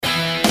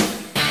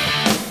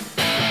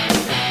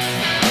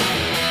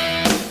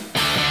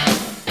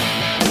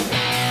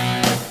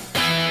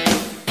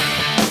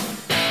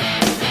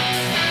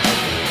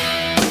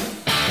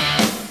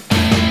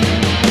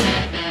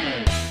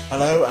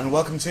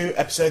welcome to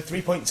episode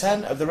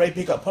 3.10 of the Ray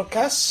Peacock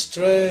Podcast.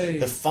 Hooray.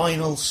 The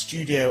final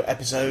studio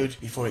episode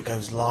before it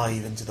goes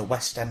live into the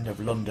West End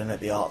of London at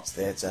the Arts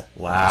Theatre.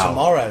 Wow.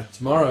 Tomorrow.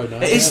 No.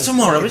 It is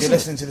tomorrow, If isn't you're it?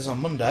 listening to this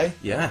on Monday,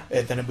 Yeah.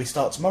 then we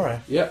start tomorrow.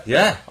 Yeah.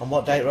 Yeah. On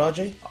what date,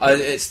 Raji?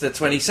 It's the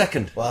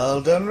 22nd.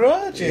 Well done,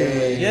 Raji.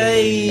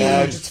 Yay.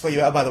 Just to fill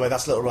you out, by the way,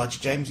 that's little Raji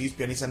James. He used to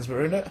be on EastEnders but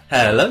ruined it.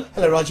 Hello.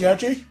 Hello, Raji.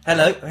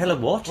 Hello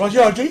what?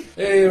 Raji.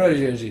 Hey,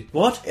 Reggie.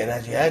 What? Hey,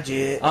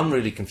 Raji. I'm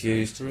really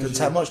confused. Doesn't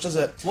take much, does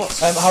it? What?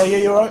 How are you?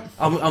 You alright?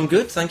 I'm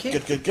good, thank you.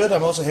 Good.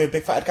 I'm also here with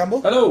Big Fat Ed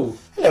Campbell. Hello.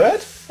 Hello,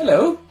 Ed.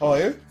 Hello. How are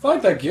you? Fine,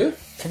 thank you.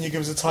 Can you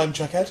give us a time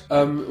check, Ed?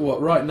 What,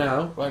 right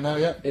now? Right now,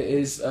 yeah. It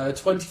is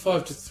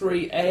 25 to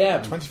 3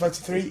 a.m. 25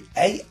 to 3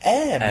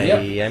 a.m.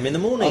 AM in the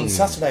morning. On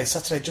Saturday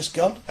just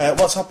gone.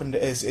 What's happened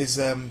is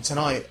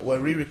tonight we're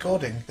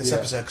re-recording this Yeah.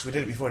 episode because we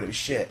did it before and it was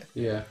shit.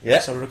 Yeah. Yeah.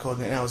 So we're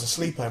recording it now as a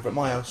sleepover at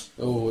my house.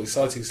 Oh,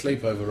 exciting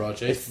sleepover,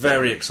 Raji. It's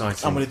very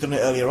exciting. And we'd done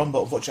it earlier on,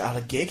 but unfortunately I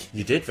had a gig.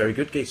 You did, very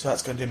good gig. So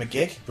that's going to do my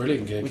gig,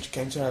 Brilliant gig. which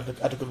came to.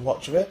 Had a good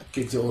watch of it.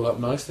 Gigged it all up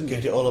nice, didn't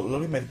Gigged you? it all up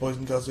lovely, made the boys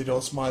and girls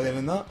all smiling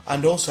and that.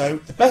 And also,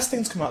 the best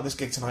thing to come out of this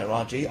gig tonight,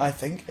 Raji, I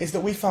think, is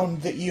that we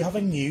found that you have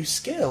a new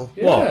skill.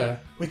 Yeah. What?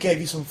 We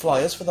gave you some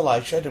flyers for the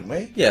live show, didn't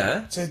we?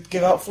 Yeah. To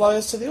give out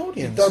flyers to the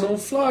audience. Done all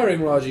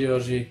flyering, Raji.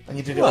 And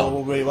you did it Well.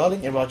 all really well,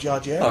 didn't you, Raji? I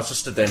just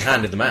stood there and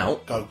handed them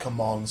out. Oh, come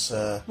on,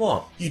 sir.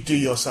 What? You do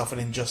yourself an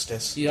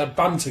injustice. You had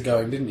banter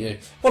going, didn't you?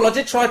 Well, I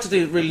did try to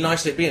do it really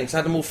nicely at meetings. I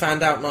had them all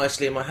fanned out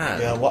nicely in my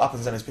hand. Yeah, what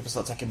happens then is people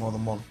start taking more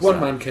than one. One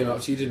man came up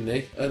to you, didn't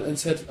he? And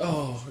said,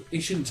 "Oh, he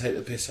shouldn't take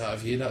the piss out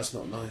of you. That's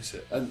not nice."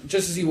 And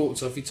just as he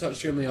walked off, he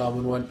touched you on the arm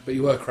and went, "But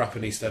you were crap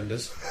in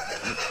EastEnders."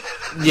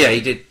 Yeah,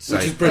 he did say.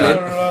 Which is brilliant.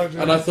 Right.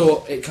 And I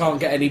thought, it can't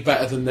get any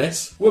better than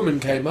this. Woman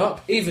came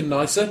up, even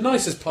nicer,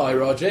 nice as pie,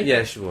 Raji.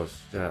 Yeah, she was.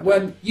 Yeah.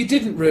 When you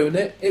didn't ruin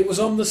it, it was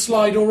on the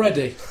slide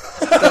already.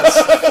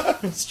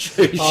 It's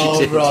true, she Oh,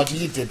 did. Roger,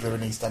 you did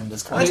ruin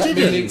EastEnders. Come I on.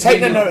 didn't.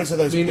 Take no notice of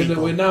those Meaning people.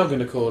 that we're now going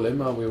to call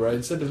him, aren't we, Ray?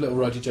 Instead of little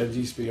Raji James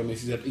used to be on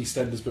this, he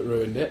said EastEnders but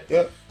ruined it.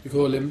 Yep. We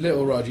call him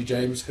little Raji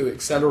James who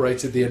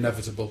accelerated the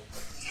inevitable.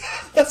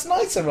 That's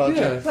nicer, Roger.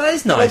 Yeah. That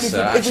is Maybe nicer, if we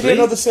do actually.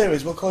 another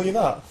series, we'll call you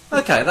that.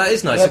 Okay, that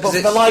is nicer. Yeah, but 'cause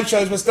for the live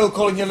shows, we're still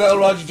calling you Little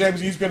Roger James,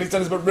 who used to be on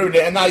EastEnders but ruined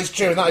it, and that is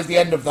true, and that is the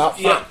end of that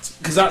fact.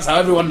 Because that's how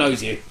everyone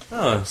knows you.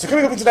 Oh. So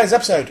coming up in today's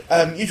episode,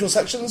 usual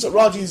sections,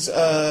 Raji's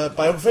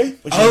biography,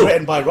 which is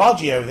written by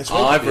Ragio this week.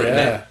 I've written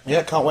Yeah. it.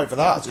 Yeah, can't wait for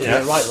that. It's going to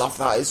Yeah. be a right laugh,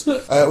 that is.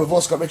 We've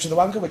also got Richard the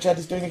Wanker, which Ed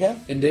is doing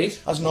again, Indeed.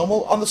 as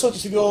normal. On the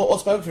subject of your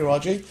autobiography,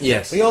 Raji,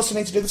 Yes. we also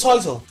need to do the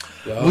title.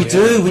 Oh, We yeah. do.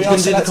 We We're are going to do the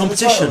selecting title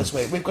competition. this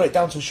week. We've got it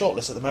down to a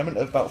shortlist at the moment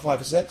of about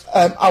 5 or 6.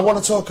 I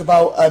want to talk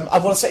about. I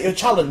want to set you a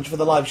challenge for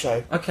the live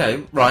show. Okay,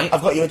 right.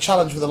 I've got you a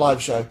challenge for the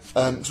live show.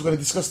 So we're going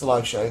to discuss the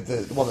live show,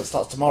 the one that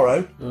starts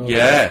tomorrow.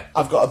 Yeah.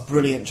 I've got a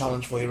brilliant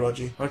challenge for you,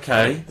 Roger.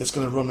 Okay. That's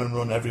going to run and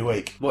run every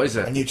week. What is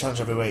A it? new challenge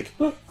every week.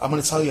 I'm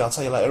going to tell you. I'll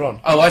tell you later on.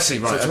 Oh, I see.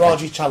 So Right. it's Okay.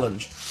 Raji's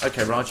challenge.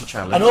 Okay, Raji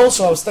challenge. And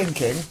also, I was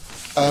thinking.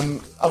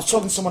 I was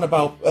talking to someone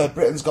about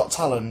Britain's Got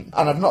Talent,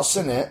 and I've not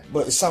seen it,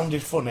 but it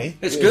sounded funny.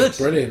 It's good.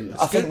 Brilliant.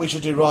 I think we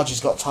should do Raji's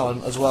Got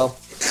Talent as well.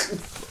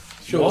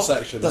 Short What?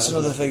 section. That's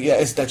another thing. Yeah,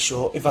 it's dead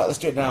short. In fact, let's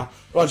do it now.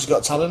 Raji's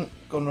Got Talent.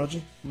 Go on,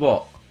 Raji.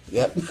 What?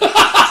 Yep.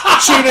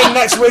 Tune in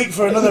next week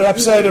for another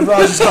episode of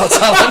Raji's Got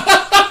Talent.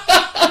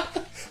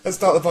 Let's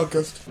start the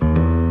podcast.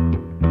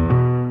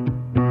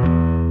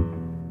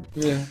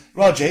 Yeah.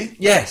 Raji,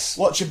 Yes.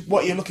 what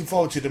are you looking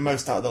forward to the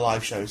most out of the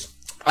live shows?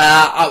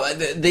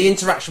 The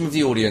interaction with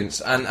the audience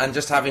and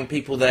just having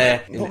people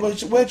there. But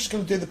we're just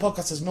going to do the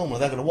podcast as normal.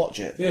 They're going to watch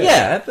it.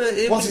 Yeah, but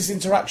it, What's this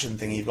interaction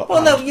thing you've got?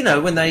 well, no, planned? you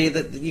know when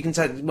you can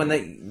say when they,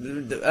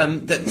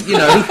 you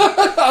know,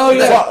 Oh,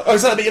 yeah. What? Oh,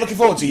 is that the bit you're looking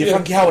forward to? Your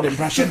Frankie Howard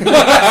impression?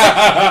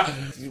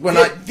 when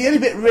the only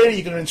bit really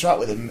you're going to interact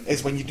with them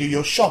is when you do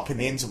your shop in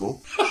the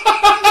interval.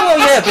 well,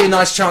 yeah, it'd be a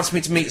nice chance for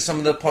me to meet some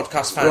of the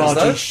podcast fans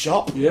though. Raji's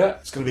shop. Yeah.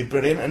 It's going to be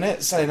brilliant, isn't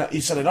it?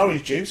 You're selling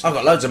orange juice. I've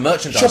got loads of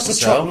merchandise Chop to the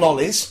chop sell.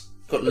 lollies.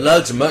 Got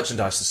loads of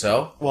merchandise to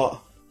sell.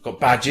 What? Got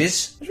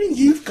badges. What do you mean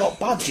you've got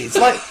badges?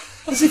 Like,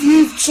 as if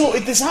you've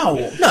sorted this out.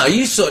 No,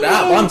 you sort it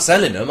out. But I'm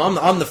selling them.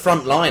 I'm the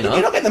front You're liner.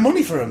 not getting the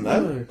money for them,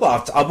 though.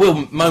 Well, I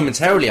will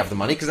momentarily have the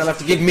money because they'll have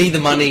to give me the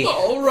money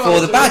Oh, right. for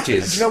the Do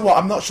badges. you know what?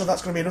 I'm not sure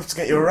that's going to be enough to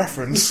get you a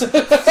reference.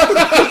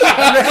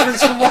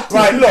 Reference from what?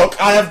 Right, look,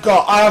 I have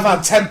had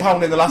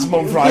 £10 in the last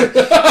month, right?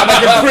 And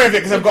I can prove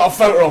it because I've got a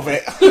photo of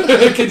it.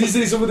 Can you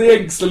see some of the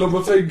ink still on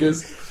my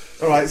fingers?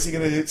 Alright, so you're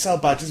going to sell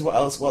badges. What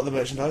else? What other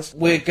merchandise?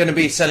 We're going to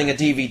be selling a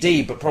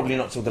DVD, but probably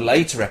not till the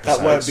later episodes.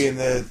 That won't be in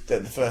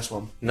the first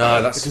one.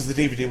 No, that's Because the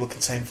DVD will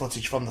contain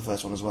footage from the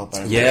first one as well,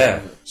 apparently. yeah,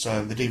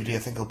 So the DVD, I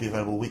think, will be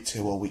available week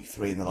 2 or week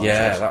 3 in the live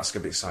yeah. shows. That's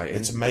going to be exciting.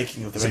 It's a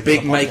making of the It's a Ray big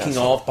Peacock making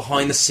podcast. of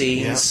behind the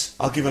Yeah. scenes.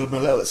 I'll give them a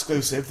little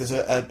exclusive. There's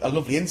a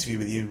lovely interview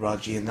with you,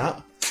 Raji, in that.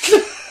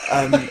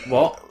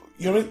 What?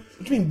 What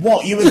do you mean,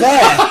 what? You were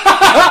there!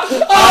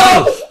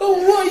 Oh,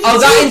 Oh, what? Oh,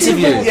 that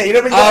interview. Yeah, you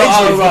know when you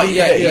got interview. Right,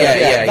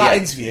 yeah. That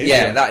interview.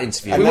 Yeah, that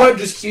interview. We weren't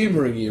just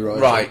humouring you, right?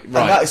 Right. And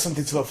that is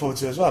something to look forward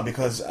to as well,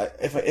 because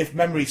if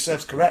memory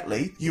serves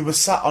correctly, you were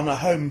sat on a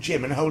home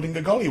gym and holding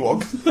a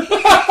gollywog.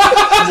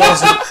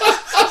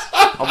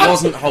 I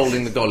wasn't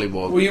holding the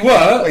gollywog. Well, you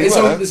were.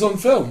 It's on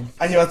film.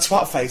 And you had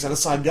twat face and a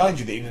sign behind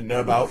you that you didn't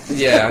know about.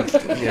 Yeah.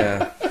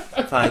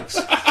 Thanks.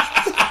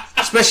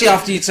 Especially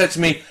after you'd said to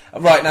me,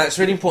 right, now it's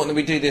really important that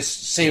we do this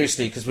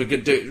seriously because we're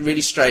going to do it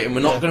really straight and we're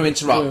not going to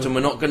interrupt and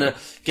we're not going to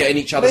get in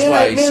each other's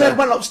way. Me and Ed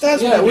went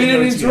upstairs. Yeah, we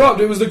didn't interrupt.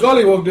 It was the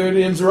gollywog doing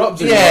the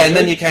interrupting. Yeah, and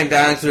then you came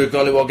down, threw a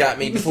gollywog at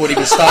me before it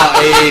even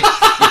started.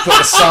 You put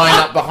the sign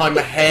up behind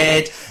my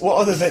head. What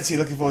other bits are you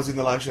looking forward to in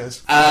the live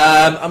shows?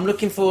 I'm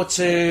looking forward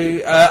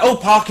to...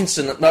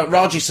 Parkinson.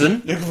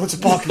 Rajison. Looking forward to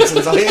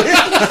Parkinson's, are you?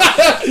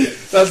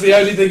 That's the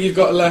only thing you've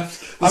got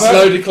left. The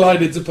slow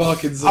decline into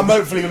Parkinson's. I'm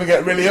hopefully going to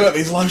get really ill at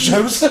these live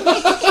shows. Get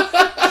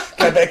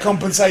a bit of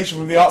compensation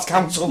from the Arts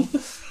Council.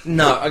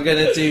 No, I'm going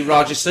to do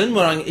Rajison,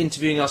 where I'm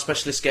interviewing our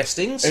specialist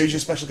guestings. Who's your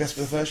special guest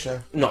for the first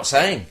show? Not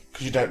saying.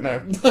 Because you don't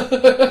know.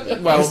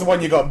 Well, because the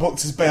one you got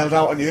booked has bailed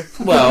out on you.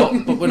 Well,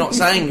 but we're not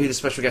saying who the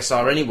special guests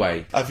are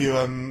anyway. Have you,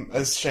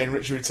 has Shane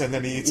Ritchie returned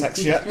any of your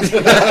texts yet?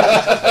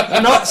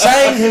 I'm not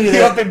saying who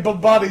You have been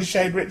bombarding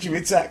Shane Ritchie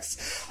with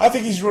texts. I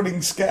think he's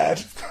running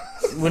scared.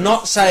 We're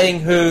not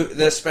saying who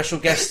the special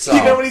guests are.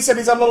 You know when he said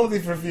he's on holiday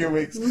for a few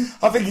weeks?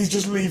 I think he's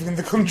just leaving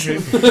the country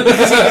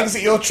because he thinks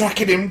that you're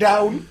tracking him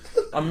down.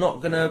 I'm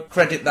not going to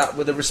credit that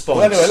with a response.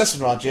 Well, anyway,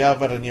 listen, Raji, I've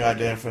had a new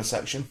idea for a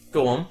section.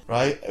 Go on.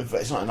 Right?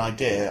 It's not an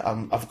idea.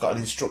 I've got an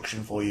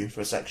instruction for you for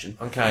a section.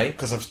 Okay.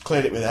 Because I've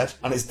cleared it with Ed,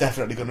 and it's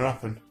definitely going to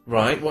happen.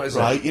 Right, what is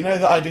Right? it? You know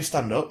that I do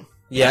stand-up,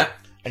 Yeah.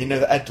 and you know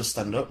that Ed does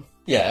stand-up,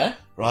 Yeah.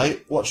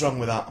 right? What's wrong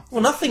with that?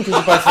 Well, nothing, because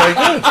you're both very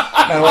good.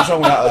 No, what's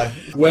wrong with that, though?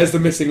 Where's the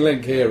missing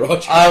link here,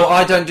 Roger? Oh,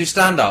 I don't do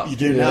stand-up. You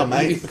do now,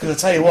 mate, because I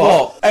tell you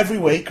what, every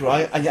week,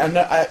 right, and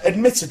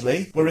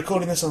admittedly, we're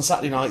recording this on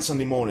Saturday night,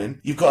 Sunday morning,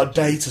 you've got a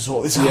day to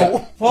sort this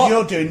out. What?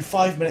 You're doing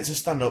 5 minutes of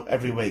stand-up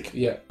every week.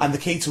 Yeah. And the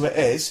key to it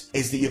is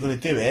that you're going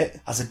to do it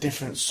as a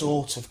different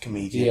sort of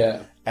comedian. Yeah.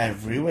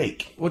 Every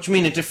week. What do you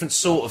mean, a different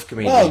sort of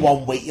comedian? Well,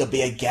 one week you'll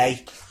be a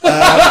gay.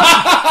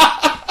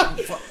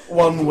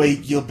 One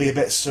week you'll be a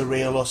bit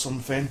surreal or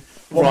something.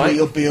 One week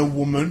you'll be a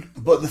woman.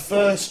 But the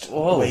first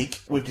week,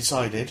 we've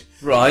decided,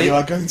 you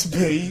are going to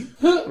be,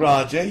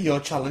 Raja, your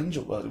challenge,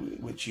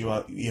 which you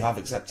have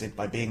accepted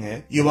by being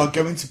here, you are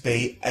going to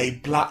be a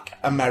black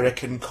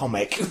American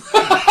comic.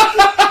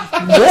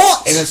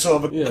 What? In a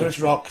sort of a Chris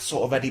Rock,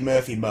 sort of Eddie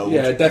Murphy mode.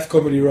 Yeah, Def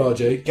Comedy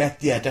Raji.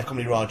 Def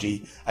Comedy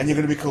Raji. And you're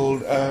going to be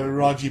called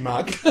Raji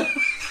Mac.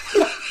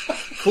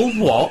 Called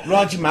what?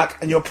 Raji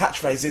Mac, and your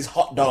catchphrase is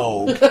hot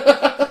dog.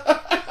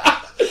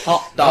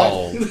 Hot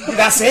dog.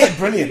 That's it,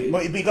 brilliant.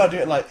 But you got to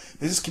do it like,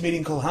 there's this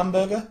comedian called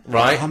Hamburger.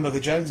 Right. Hamburger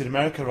Jones in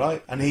America,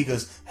 right? And he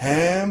goes,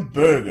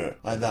 hamburger,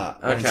 like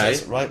that. when he Okay.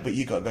 says it, right? But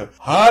you got to go,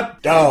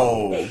 hot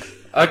dog.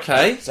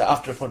 Okay. So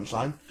after a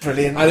punchline,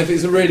 brilliant. And if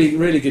it's a really,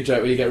 really good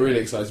joke where you get really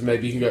excited,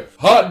 maybe you can go,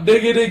 hot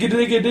diggity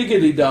diggity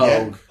diggity dog.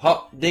 Yeah.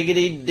 Hot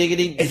diggity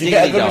diggity If you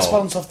get a good dog.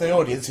 response off the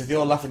audience, if they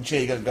all laugh and cheer,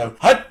 you're going to go,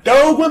 hot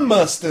dog with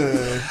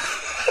mustard.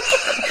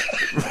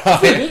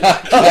 Right.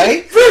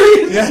 Okay?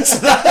 Brilliant! Yes,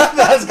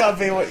 that's got to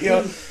be what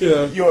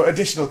your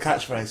additional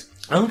catchphrase.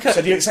 Okay.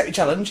 So do you accept your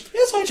challenge?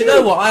 Yes, I do. Do you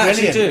know what? I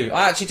actually Brilliant.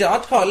 do.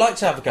 I'd quite like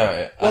to have a go at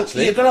it, Well,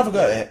 actually. you're going to have a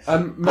go at it.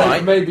 And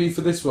Right. maybe for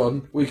this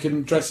one, we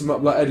can dress him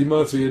up like Eddie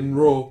Murphy in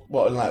Raw.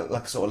 What, like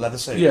a sort of leather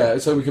suit? Yeah,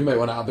 so we can make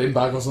one out of bin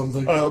bag or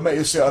something. Oh, I'll make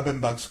you suit out of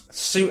bin bags.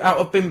 Suit out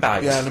of bin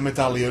bags. Yeah, and a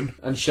medallion.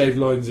 And shave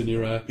lines in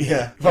your hair.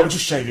 Yeah. If I would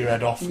just shave your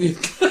head off.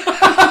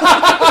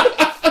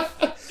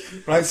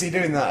 Right, so you're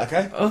doing that,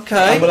 okay?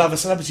 Okay. And we'll have a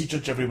celebrity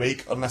judge every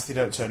week, unless they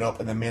don't turn up,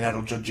 and then me and Ed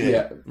will judge it.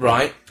 Yeah.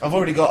 Right. I've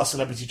already got a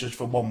celebrity judge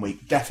for 1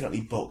 week,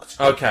 definitely booked.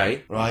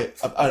 Okay. Right?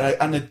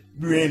 And a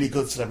really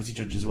good celebrity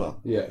judge as well.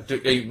 Yeah.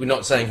 We're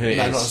not saying who it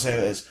No, is. not to say who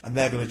it is. And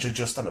they're going to judge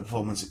your stand-up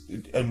performance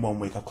in 1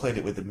 week. I've cleared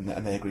it with them,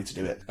 and they agreed to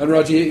do it. And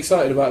Roger, you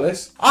excited about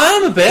this? I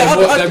am a bit.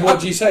 Then what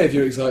do you say if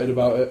you're excited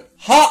about it?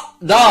 Hot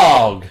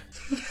dog.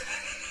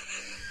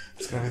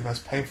 It's going to be the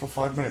most painful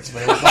 5 minutes of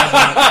my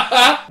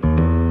life.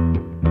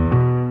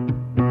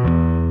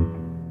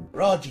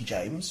 Raji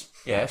James.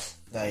 Yes.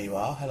 There you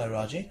are. Hello,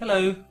 Raji.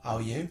 Hello. How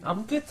are you?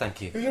 I'm good,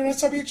 thank you. Were you on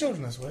time with your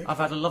children this week? I've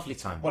had a lovely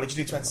time. What did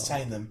you do to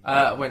entertain them?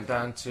 I went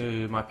down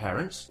to my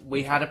parents.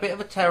 We had a bit of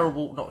a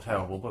not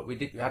terrible, but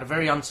we had a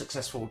very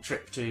unsuccessful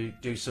trip to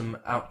do some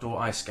outdoor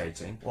ice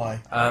skating. Why?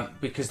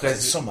 Because there's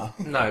it's summer.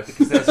 No,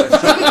 because there's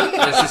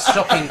this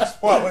shopping.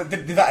 Well,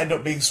 did that end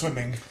up being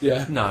swimming?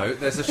 Yeah. No,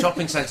 there's a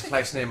shopping centre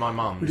place near my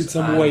mum's. We did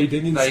some and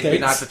wading in They've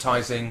been skates.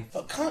 advertising.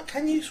 But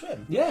can you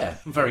swim? Yeah,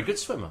 I'm a very good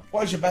swimmer.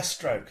 What is your best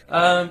stroke?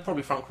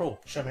 Probably front crawl.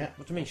 Show me it.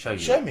 What do you mean, show you?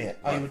 Show me it.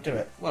 How you would do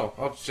it. Well,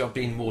 I'd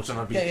be in water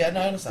and I'd be Yeah,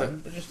 no, I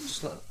understand. But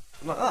just like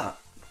that.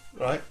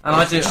 right. And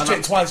I do. Just and do I-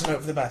 it twice and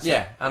hope for the best.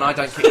 Yeah, and I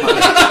don't kick my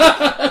legs.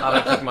 I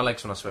don't kick my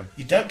legs when I swim.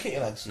 You don't kick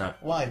your legs. No.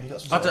 Why? Have you got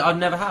some sort I of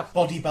never have.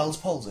 body Bell's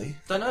palsy?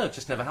 Don't know,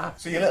 just never have.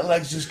 So your little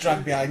legs just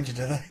drag behind you,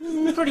 do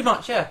they? Pretty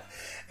much, yeah.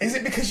 Is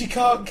it because you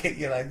can't kick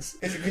your legs?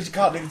 Is it because you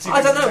can't do the two?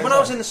 I don't know. When I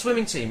was in the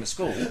swimming team at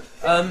school,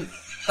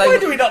 why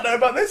do we not know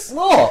about this?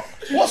 What?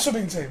 What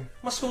swimming team?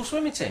 My school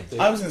swimming team.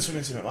 I was in the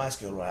swimming team at my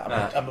school, right?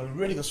 I'm a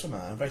really good swimmer.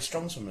 I'm a very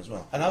strong swimmer as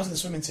well. And I was in the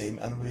swimming team,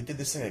 and we did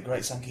this thing at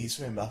Great Sankey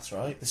swimming baths,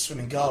 right? This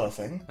swimming gala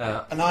thing.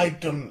 And I'd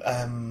done.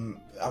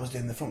 I was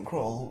doing the front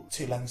crawl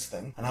 2 lengths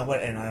thing, and I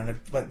went in and I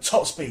went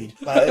top speed,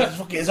 like,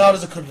 as hard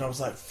as I could, and I was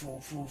like,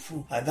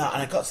 like that.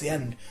 And I got to the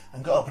end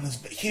and got up, and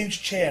there's a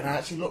huge cheer, and I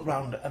actually looked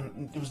round,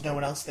 and there was no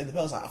one else in the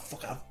bell. I was like, I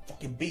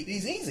fucking beat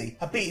these easy.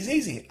 I beat these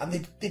easy, and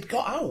they'd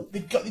got out.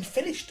 They'd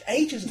finished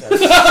ages ago.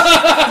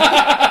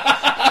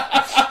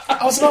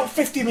 I was about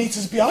 50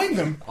 metres behind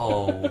them.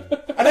 Oh.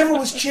 And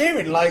everyone was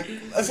cheering, like,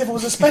 as if I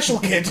was a special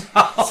kid.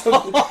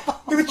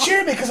 They were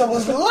cheering me because I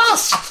was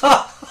last.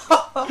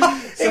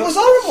 It was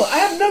horrible. I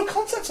had no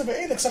context of it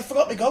either because I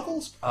forgot my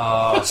goggles.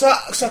 So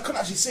I couldn't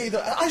actually see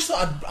that. I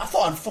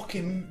thought I'd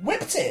fucking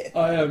whipped it.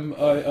 I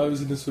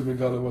was in the swimming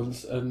gala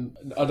once, and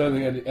I don't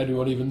think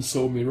anyone even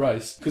saw me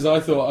race because I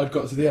thought I'd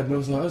got to the end and I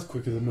was like, that was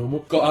quicker than normal.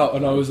 Got out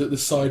and I was at the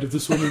side of the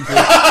swimming pool.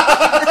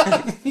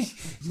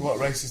 So what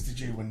races did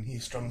you when you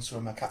strong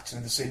swimmer, captain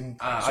of the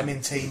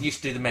swimming team?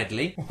 Used to do the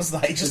medley. What's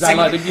that? You just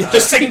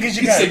just sing as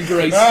you go. Sing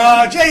Grace.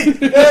 Raji!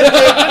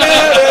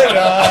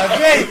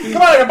 Raji!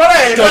 Come on,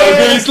 everybody!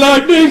 Grease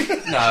lightning!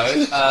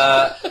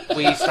 No,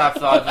 we used to have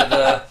either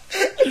the...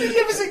 Did you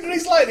ever sing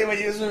Grease Lightning when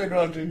you were swimming,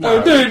 Roger?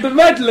 No, dude, the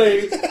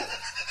medley!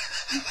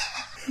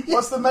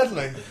 What's the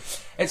medley?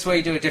 It's where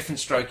you do a different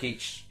stroke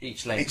each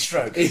length. Each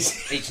stroke?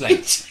 Each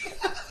length.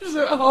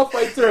 So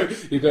halfway through,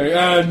 you go,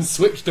 and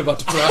switch to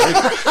butterfly.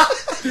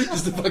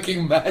 Just a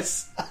fucking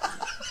mess.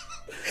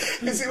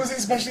 Was it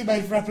especially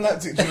made for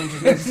epileptic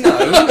children?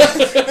 No.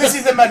 This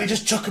is the medley,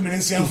 just chuck them in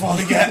and see how far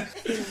they get.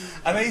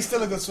 And are you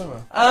still a good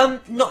swimmer?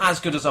 Not as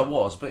good as I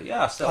was, but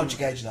yeah, still. How'd you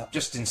gauge that?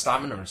 Just in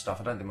stamina and stuff.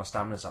 I don't think my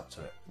stamina's up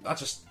to it. I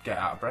just get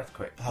out of breath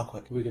quick. How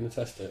quick? We're going to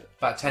test it.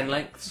 About 10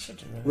 lengths.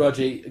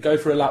 Roger, go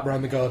for a lap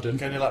round the garden.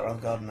 Go and do a lap around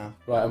the garden now.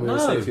 Right, and we'll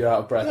see if you're out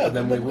of breath. No, and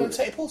then we're we going will to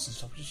take your pulse and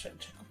stuff. Just check up,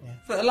 yeah.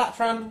 For a lap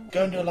round.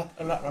 Go and do a lap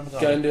around the garden.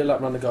 Go and do a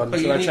lap round the garden. But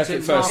Shall you I need check to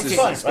it first? mark This it. is an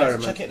Fine, experiment.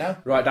 right, check it now.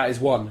 Right, that is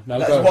 1. Now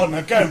That's go. 1.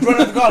 Now go.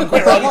 Run up the garden,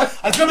 quick, Riley. And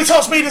it's going to be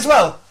top speed as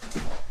well.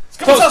 It's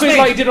going to be Top speed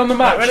like you did on the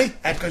match. Right, ready?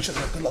 Ed, go and shut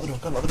the door. Go and lock the door.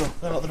 Go and lock the door.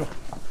 Go and lock the door.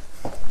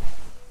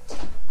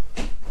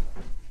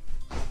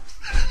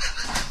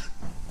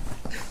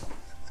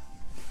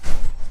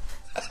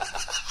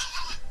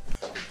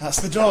 That's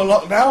the door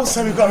locked now,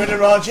 so we've got rid of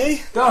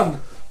Raji.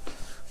 Done.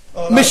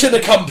 Mission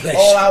accomplished.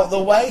 All out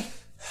the way.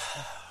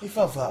 He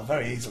fell for that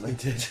very easily. He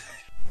did.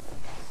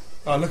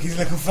 Oh, look his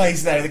little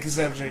face there in the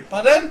conservatory.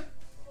 Pardon?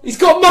 He's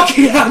got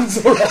mucky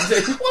hands already.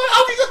 What?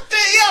 Have you got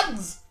dirty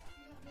hands?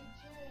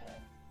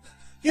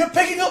 You're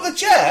picking up the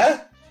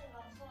chair?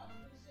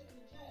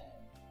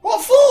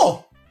 What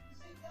for?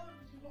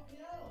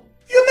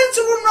 You're meant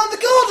to run round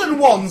the garden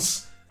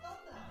once.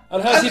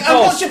 And how's your And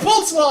pulse? what's your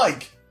pulse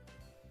like?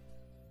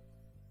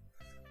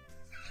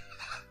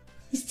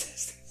 He's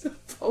testing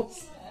his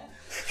pulse.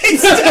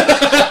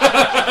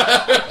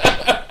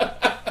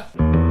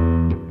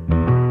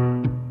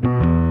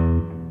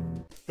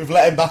 We've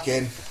let him back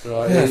in.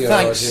 Right, Yeah,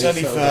 thanks.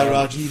 Steady fair,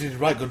 Raj. You did a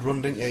right good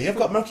run, didn't you? You've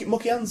got mucky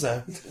hands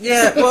there.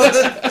 Yeah, well,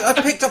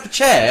 I picked up a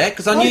chair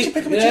because I Why knew. did you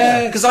pick up a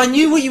chair? Because I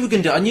knew what you were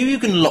going to do. I knew you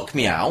were going to lock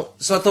me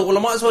out. So I thought, well,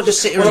 I might as well just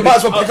sit here. Well, I and might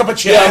as well pick up a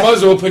chair. Yeah, I might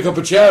as well pick up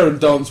a chair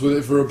and dance with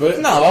it for a bit.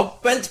 No,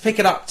 I went to pick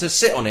it up to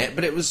sit on it,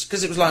 but it was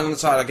because it was lying on the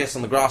side, I guess,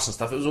 on the grass and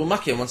stuff. It was all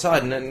mucky on one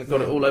side, and then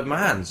got it all over my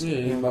hands. Yeah,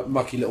 you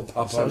mucky little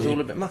pup. So it was all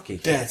a bit mucky.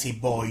 Dirty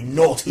boy,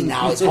 naughty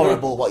now. It's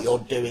horrible what you're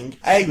doing.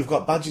 Hey, we've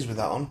got badges with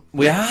that on.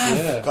 We have.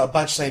 Yeah. Got a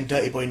badge saying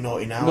dirty boy,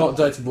 naughty now. Not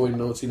dirty boy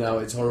naughty now,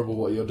 it's horrible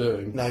what you're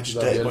doing. No, just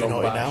That'd dirty be a boy,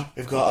 long naughty badge. now.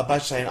 We've got a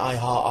badge saying I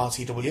heart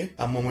RTW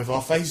and one with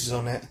our faces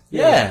on it.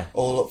 Yeah.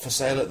 All up for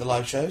sale at the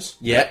live shows.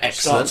 Yeah, Start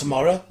excellent.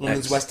 tomorrow.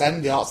 London's West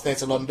End, the Arts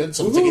Theatre London.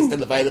 Some tickets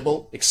still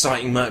available. Exciting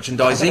I don't know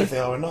merchandising. if they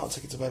are or not.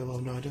 Tickets available,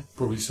 I've no idea.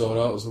 Probably sold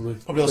out or something.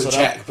 Probably also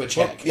But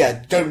check. Well,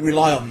 yeah, don't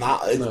rely on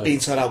that. It's No. being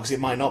sold out because it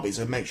might not be,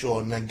 so make sure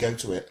and then go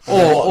to it. And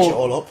then watch it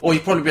all up. Or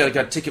you'd probably be able to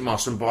go to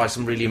Ticketmaster and buy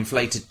some really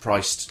inflated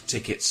priced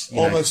tickets. You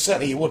know. Almost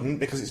certainly you wouldn't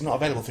because it's not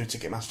available through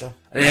Ticketmaster.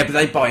 Yeah, but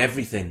they buy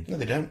everything. No,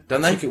 they don't.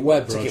 Don't they? Ticket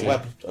Web, Ticket Roger.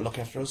 Web are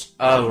looking after us.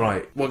 Oh,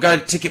 right. Well, go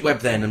to Ticket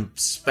Web then and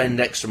spend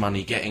extra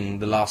money getting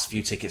the last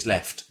few tickets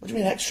left. What do you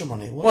mean extra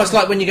money? What? Well, it's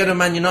like when you go to a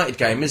Man United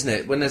game, isn't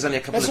it? When there's only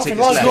a couple There's of nothing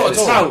tickets like left.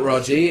 It's at not all. a tout,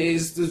 Roger. It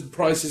is the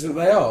prices that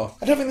they are.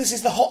 I don't think this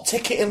is the hot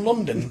ticket in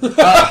London.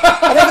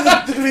 I don't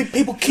think there's going to be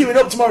people queuing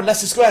up tomorrow in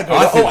Leicester Square going,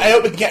 I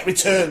hope we can get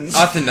returns.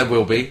 I think there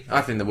will be.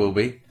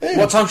 Yeah.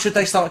 What time should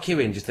they start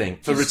queuing, do you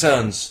think? For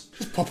returns?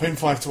 Just pop in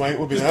 5 to 8,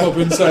 we'll be there. Pop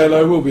in, say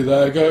hello, we'll be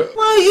there. Go,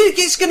 Well,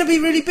 it's going to be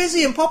really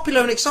busy and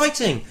popular and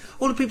exciting.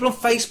 All the people on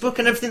Facebook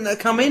and everything that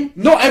are coming.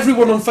 Not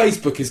everyone on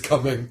Facebook is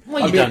coming.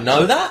 Well, you don't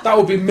know that. That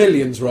would be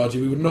millions,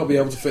 Raji. We would not be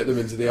able to fit them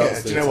into the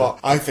arts theatre. Do you know what?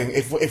 I think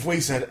if we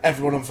said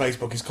everyone on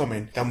Facebook is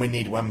coming, then we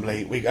need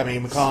Wembley. We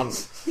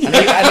can't.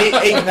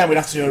 And even then, we'd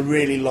have to do a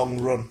really long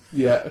run.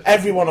 Yeah.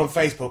 Everyone on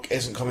Facebook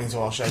isn't coming to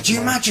our show. Could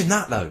you imagine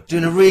that, though?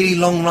 Doing a really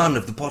long run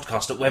of the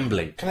podcast at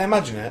Wembley. Can I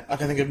imagine it? I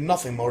can think of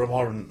nothing more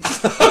abhorrent.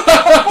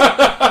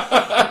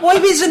 Why are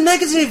you being so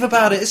negative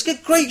about it? It's a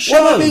great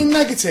show. Well, I'm being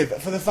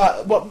negative for the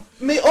fact...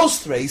 us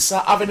three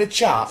sat having a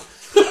chat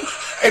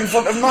in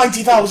front of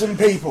 90,000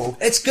 people.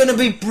 It's going to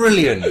be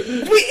brilliant.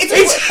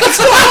 It's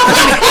not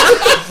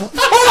happening.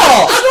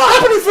 What? It's not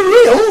happening for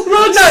real.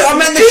 No, I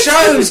meant the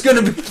show's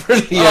going to be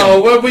brilliant.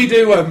 Oh, when we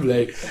do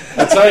Wembley,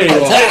 I tell you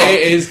what,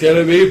 it is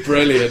going to be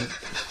brilliant.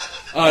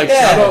 I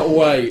cannot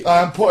wait.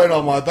 I'm putting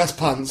on my best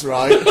pants,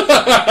 right?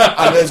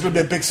 And there's going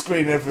to be a big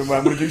screen everywhere.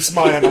 I'm going to do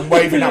Smile and I'm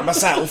waving at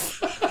myself.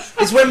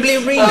 Is Wembley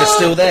Arena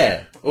still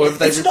there? Or have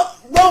they it's not...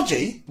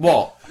 Raji?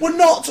 What? We're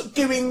not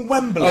doing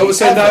Wembley. Oh,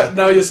 so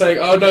now you're saying,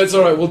 oh no, it's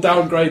alright, we'll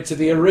downgrade to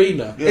the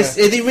arena. Yeah.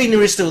 The arena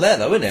is still there,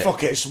 though, isn't it?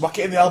 Fuck it, just whack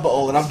it in the Albert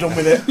Hall and I'm done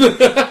with it.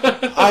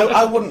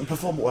 I wouldn't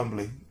perform at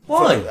Wembley.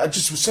 Why? I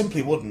just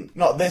simply wouldn't.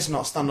 Not this,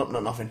 not stand up,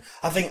 not nothing.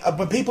 I think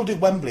when people do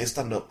Wembley as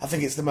stand up, I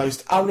think it's the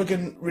most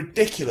arrogant,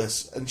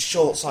 ridiculous, and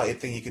short-sighted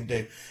thing you can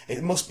do.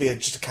 It must be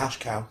just a cash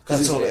cow.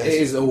 That's all it is. It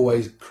is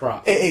always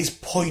crap. It is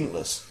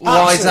pointless.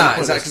 Why is Absolutely that?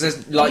 pointless. Is that because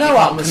there's like No you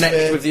can't atmosphere.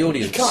 connect with the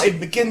audience? You can't even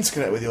begin to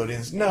connect with the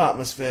audience. No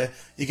atmosphere.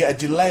 You get a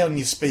delay on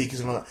your speakers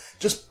and all that.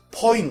 Just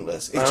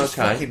pointless. It's just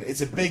fucking.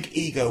 It's a big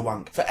ego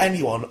wank for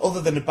anyone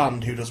other than a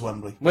band who does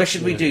Wembley. Where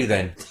should we do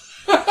then?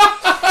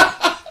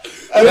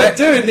 We're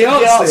doing the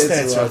arts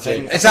theatre, theatre, I I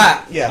think. think. Is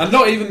that? Yeah. And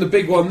not even the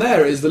big one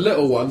there, it is the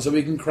little one, so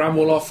we can cram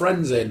all our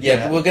friends in.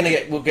 Yeah, but we'll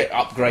get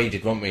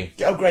upgraded, won't we?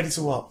 Get upgraded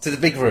to what? To the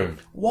big room.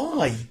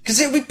 Why? Because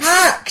it'll be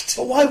packed.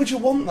 But why would you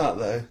want that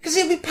though? Because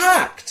it'll be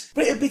packed.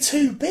 But it'd be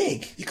too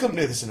big. You couldn't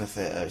do this in a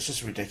theatre. It's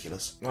just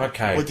ridiculous.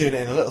 Okay. We're doing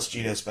it in a little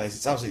studio space.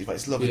 It's absolutely fine.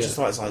 It's lovely. Yeah. Just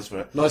the right size for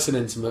it. Nice and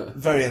intimate.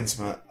 Very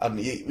intimate. And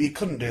you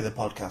couldn't do the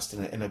podcast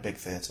in a big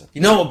theatre. You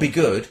know what would be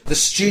good? The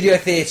Studio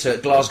Theatre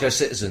at Glasgow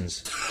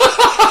Citizens.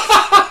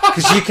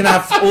 Because you can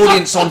have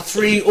audience on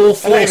 3 or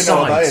 4 I don't even know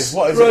what that is.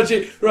 sides. What is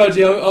it?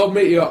 Raji, I'll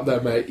meet you up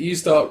there, mate. You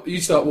start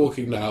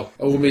walking now,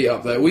 and we'll meet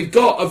up there. We've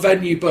got a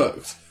venue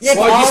booked. Yeah,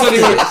 Why but are you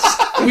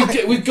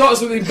suddenly- we've got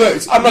something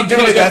booked. I'm not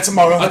doing it there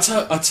tomorrow.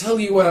 I tell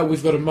you where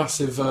we've got a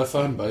massive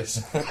fan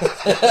base.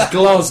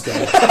 Glasgow.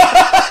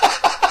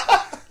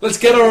 Let's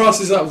get our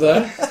asses up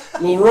there.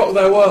 We'll rock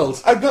their world.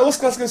 What's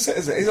Glasgow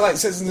Citizen? Is it like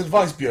Citizens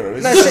Advice Bureau?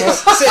 No,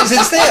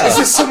 Citizens Theatre. Is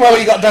this somewhere where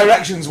you got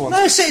directions once?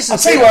 No, Citizens I'll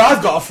tell you Theatre. where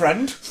I've got a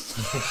friend.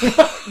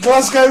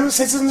 Glasgow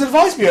Citizens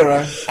Advice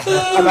Bureau.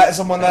 I met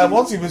someone there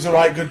once. He was a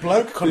right good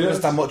bloke. Couldn't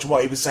understand much of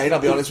what he was saying, I'll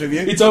be honest with He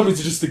you. told me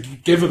to just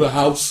give her the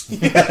house.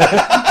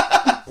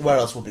 Where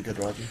else would be good,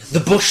 Roger? The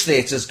Bush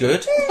Theatre's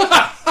good.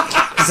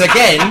 Because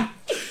again,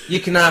 you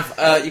can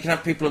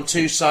have people on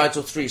 2 sides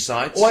or 3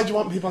 sides. Why do you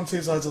want people on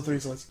 2 sides or 3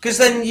 sides? Because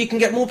then you can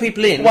get more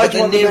people in. Why but do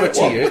you they're want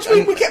nearer to you. What do you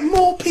mean we get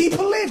more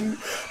people in?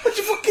 What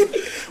do you fucking...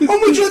 When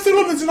we drove through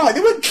London tonight,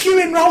 they weren't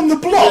queuing round the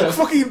block. Yeah.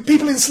 Fucking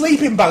people in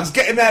sleeping bags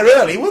getting there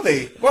early, were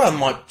they? Well,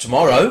 might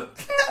tomorrow.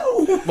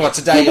 No. Well,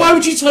 today. Why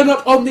would you turn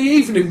up on the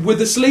evening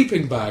with a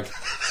sleeping bag?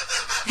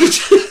 You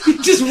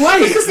just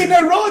wait. Because they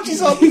know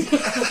Raji's on.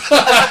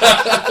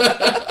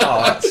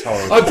 Oh, that's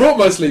horrible. I brought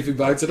my sleeping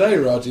bag today,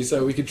 Raji,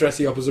 so we could dress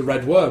you up as a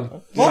red worm.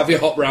 What? Have you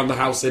hop round the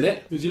house in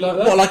it? Would you like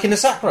that? What, like in a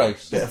sack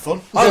race? Bit of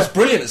fun. I was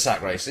brilliant at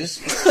sack races.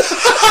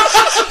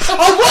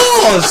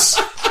 I was!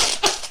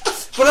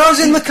 When I was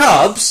in the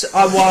Cubs,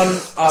 I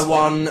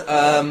won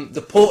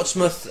the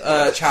Portsmouth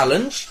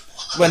Challenge,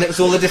 when it was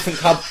all the different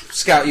Cub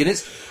Scout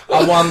units.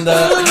 I won the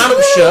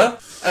Hampshire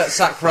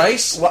sack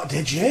race. What,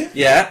 did you?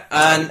 Yeah,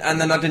 and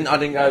then I didn't go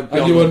beyond...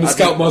 And you won the I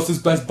didn't-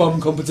 Scoutmaster's Best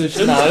Bum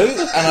competition? No,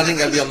 and I didn't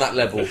go beyond that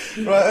level.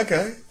 Right,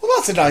 okay. Well,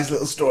 that's a nice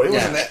little story,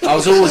 wasn't Yeah. it? I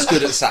was always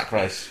good at the sack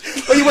race.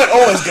 Well, you weren't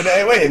always good at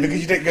it, were you?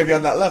 Because you didn't go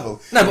beyond that level.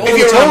 No, but all if the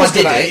you were time I always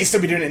did good at it- it, you'd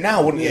still be doing it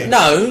now, wouldn't you?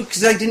 No,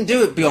 because they didn't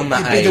do it beyond that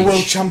You'd be age. the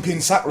world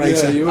champion sack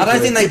racer. Yeah, you would I don't be.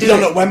 think they You'd be do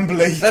done it. at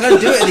Wembley. They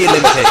don't do it at the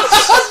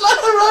Olympics.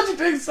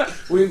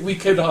 We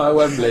could hire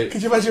Wembley.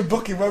 Could you imagine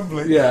booking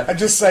Wembley? Yeah. And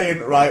just saying,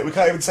 right, we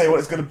can't even say what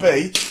it's going to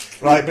be,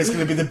 right, but it's going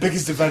to be the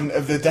biggest event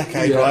of the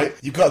decade, Yeah. right?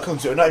 You've got to come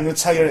to it. We're not even going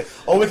to tell you.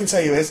 All we can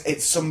tell you is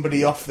it's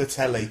somebody off the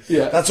telly.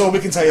 Yeah. That's all we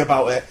can tell you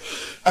about it.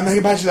 And then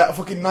imagine that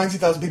fucking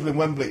 90,000 people in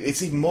Wembley.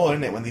 It's even more,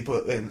 isn't it, when they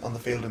put it in on the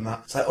field and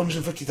that. It's like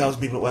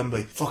 150,000 people at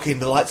Wembley. Fucking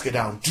the lights go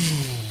down.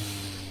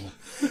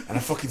 And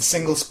a fucking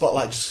single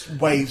spotlight just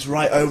waves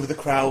right over the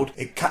crowd.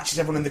 It catches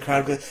everyone in the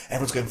crowd.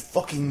 Everyone's going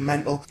fucking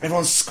mental.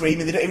 Everyone's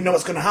screaming. They don't even know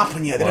what's going to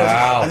happen yet. They don't-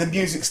 Wow. And the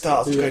music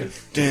starts Yeah. going...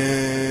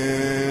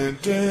 Dun,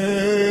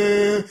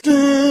 dun,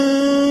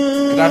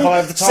 dun. Could I have Eye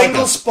of the Tiger?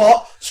 Single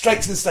spot,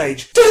 straight to the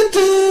stage. Dun,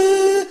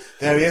 dun,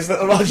 There he is,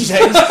 little Raji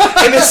James,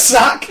 in a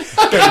sack.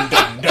 Dun,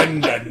 dun,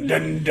 dun, dun,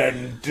 dun,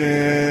 dun,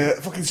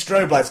 dun. Fucking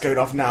strobe lights going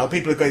off now.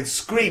 People are going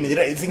screaming. They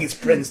don't even think it's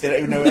Prince. They don't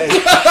even know who it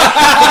is.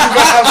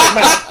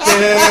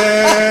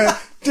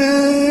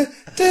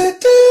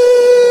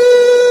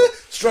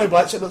 Strobe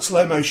lights, it looks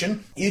slow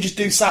motion. You just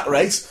do sat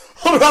race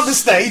all around the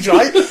stage,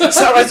 right?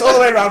 Sat race all the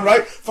way around,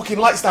 right? Fucking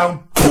lights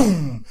down,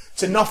 boom,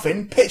 to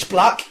nothing, pitch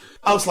black,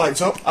 house lights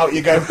up, out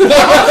you go.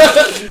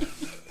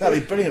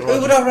 That'd be brilliant, right?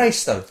 Who would I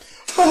race, though?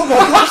 Oh my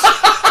gosh!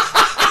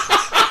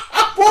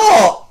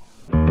 What?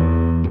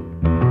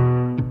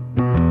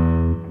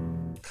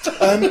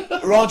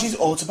 Raji's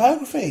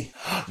autobiography.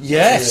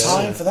 Yes.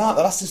 Time for that,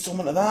 the last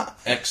instalment of that.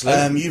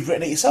 Excellent. You've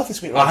written it yourself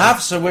this week, Raji. I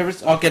have, so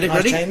I'll get it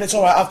ready. Jane, it's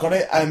alright, I've got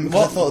it. 'Cause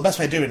I thought the best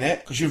way of doing it,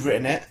 because you've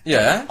written it,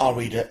 Yeah. I'll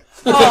read it.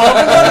 Oh,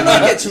 why don't I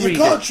get to read You've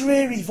got it? a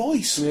dreary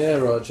voice. Yeah,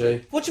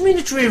 Raji. What do you mean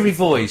a dreary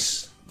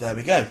voice? There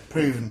we go,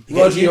 proven.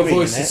 Raji, your reading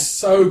voice is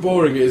so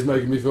boring it is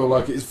making me feel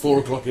like it's 4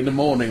 o'clock in the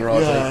morning,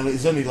 Raji. Yeah, and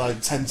it's only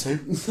like 10 to.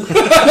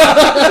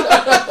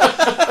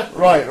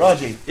 Right,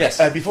 Raji. Yes.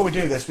 Before we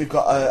do this, we've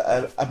got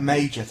a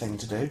major thing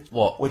to do.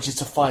 What? Which is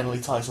to finally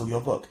title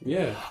your book.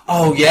 Yeah.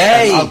 Oh,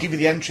 yay! I'll give you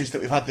the entries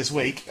that we've had this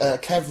week.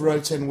 Kev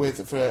wrote in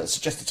for a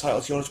suggested title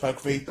to your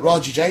autobiography.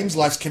 Raji James,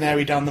 Life's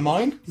Canary Down the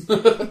Mine.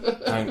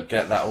 Don't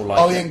get that all like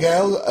Ollie and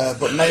Gail,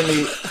 but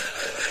mainly...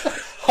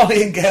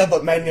 Holly and Gail,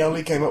 but mainly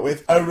Ollie came up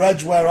with "Oh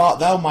Reg, where art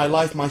thou? My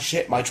life, my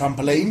shit, my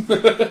trampoline."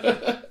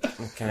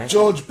 Okay.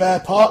 George Bear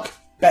Park,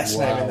 best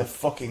Wow. name in the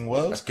fucking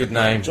world. That's a good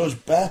name. George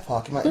Bear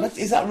Park.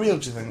 Is that real?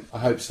 Do you think? I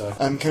hope so.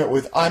 Came up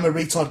with "I'm a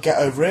retard, get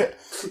over it,"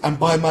 and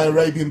 "Buy my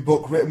Arabian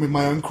book written with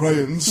my own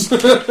crayons."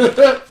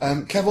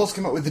 Kev also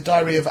came up with "The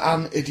Diary of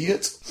an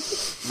Idiot."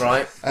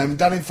 Right.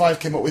 Dan in 5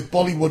 came up with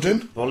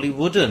 "Bollywooden."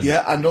 Bollywooden.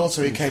 Yeah, and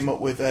also he came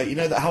up with you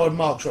know that Howard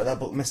Marks wrote that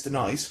book, Mr.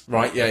 Nice.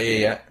 Right,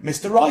 yeah.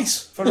 Mr.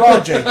 Rice for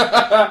Raji.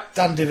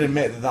 Dan did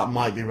admit that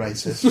might be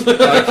racist.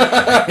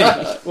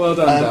 Well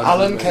done, Dan.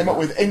 Alan came up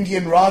with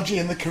Indian Raji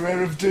in the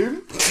Career of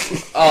Doom.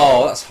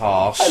 Oh, that's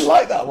harsh. I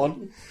like that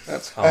one.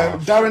 That's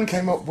harsh. Darren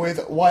came up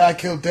with Why I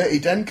Killed Dirty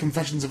Den,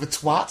 Confessions of a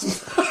Twat.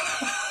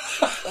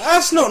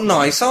 That's not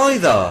nice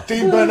either.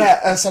 Dean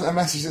Burnett sent a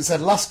message that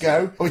said Last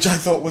Go, which I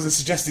thought was a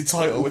suggested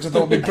title, which I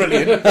thought would be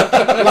brilliant.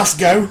 Last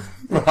Go.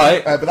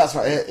 Right. But that's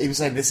not it. He was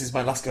saying this is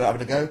my last go at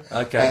having a go.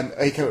 Okay.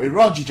 He came up with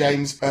Raji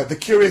James, The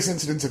Curious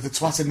Incident of the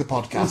Twat in the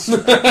Podcast.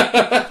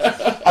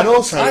 And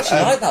also, I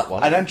actually like that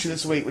one. An entry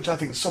this week, which I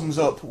think sums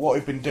up what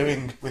we've been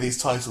doing with these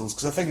titles,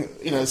 because I think,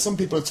 some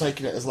people have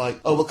taken it as like,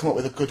 oh, we'll come up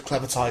with a good,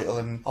 clever title,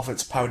 and often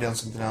it's a parody on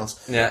something else.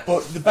 Yeah.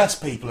 But the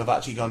best people have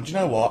actually gone, do you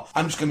know what?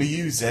 I'm just going to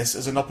use this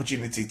as an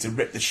opportunity to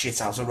rip the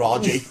shit out of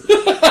Raji.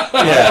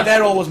 Yeah.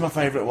 They're always my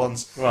favourite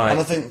ones. Right. And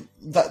I think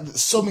that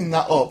summing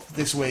that up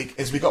this week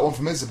is we got one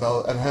from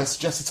Isabel, and her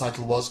suggested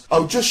title was,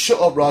 "Oh, just shut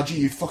up, Raji,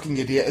 you fucking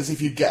idiot," as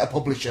if you'd get a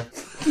publisher.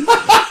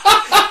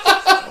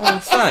 Oh,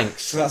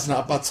 thanks. So that's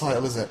not a bad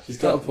title, is it? He's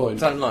got a point.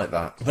 Don't like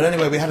that. But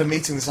anyway, we had a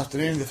meeting this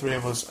afternoon, the three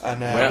of us, and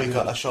we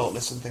got a short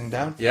list and thing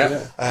down.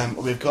 Yeah.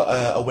 We've got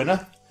a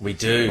winner, We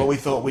do. but we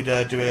thought we'd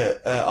do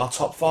our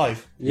top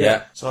 5.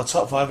 Yeah. So our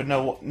top 5, and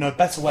no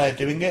better way of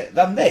doing it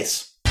than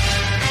this.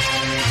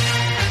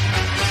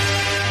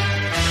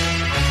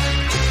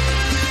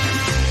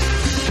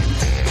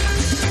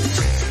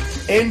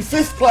 In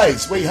 5th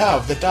place, we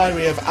have The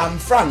Diary of Anne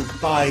Frank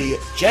by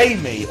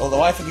Jamie,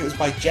 although I think it was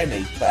by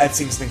Jenny, but Ed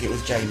seems to think it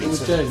was Jamie. It was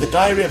So, Jamie. The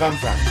Diary of Anne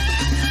Frank.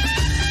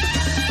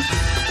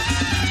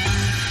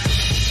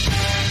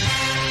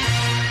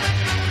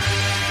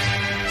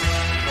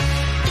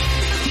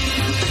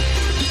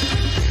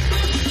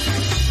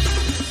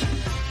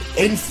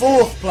 In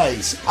 4th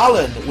place,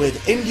 Alan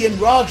with Indian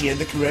Raji and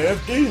the Career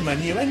of Doom, a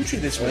new entry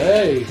this week.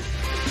 Hey.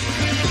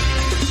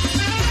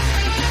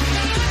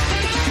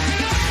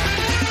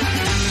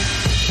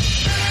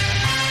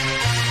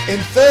 In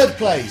 3rd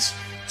place,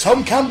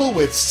 Tom Campbell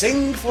with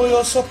Sing for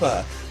Your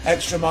Supper.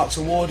 Extra marks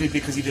awarded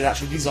because he did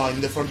actually design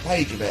the front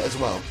page of it as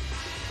well.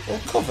 Or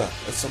cover,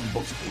 as some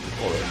books people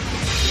call it.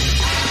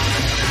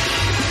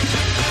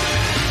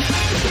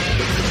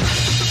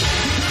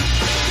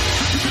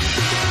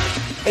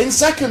 In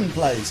 2nd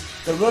place,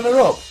 the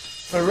runner-up,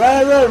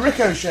 Ferreira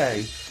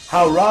Ricochet,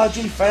 How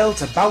Raji Failed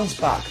to Bounce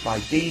Back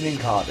by Dean in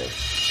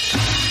Cardiff.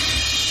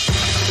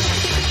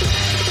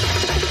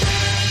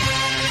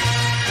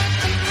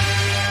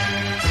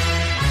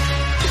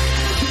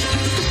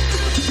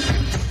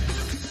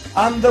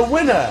 And the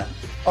winner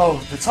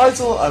of the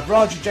title of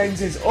Raji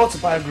James's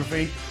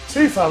autobiography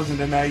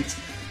 2008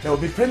 that will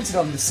be printed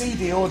on the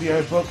CD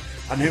audio book,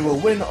 and who will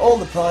win all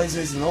the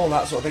prizes and all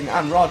that sort of thing,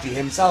 and Raji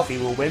himself he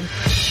will win,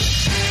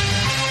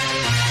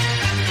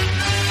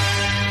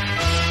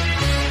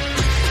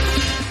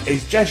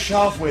 is Jess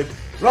Sharp with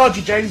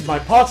Raji James, My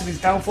Part of His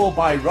Downfall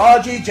by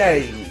Raji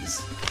James.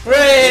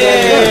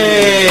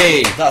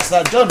 Hooray! That's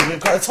that done.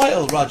 We've got a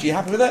title, Raji. You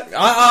happy with it?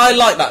 I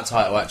like that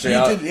title, actually.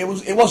 It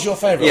was your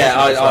favourite. Yeah,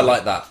 wasn't it? I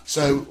like that.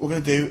 So we're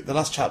going to do the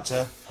last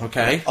chapter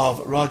Okay.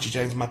 Of Raji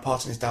James, My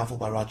Part in His Downfall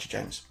by Raji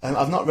James.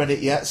 I've not read it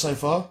yet so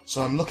far,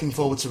 so I'm looking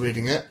forward to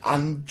reading it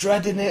and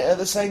dreading it at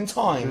the same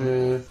time.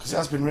 Because it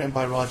has been written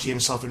by Raji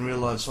himself in real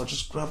life, so I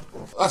just grabbed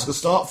it. That's a good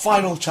start.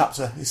 Final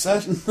chapter, he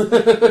said.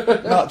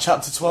 Not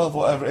chapter 12 or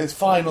whatever it is.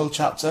 Final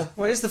chapter.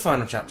 What is the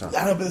final chapter?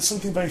 I know, but there's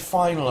something very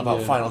final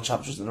about final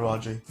chapters in the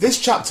Raji. This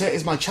chapter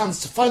is my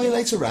chance to finally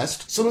lay to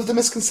rest some of the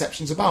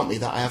misconceptions about me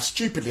that I have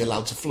stupidly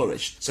allowed to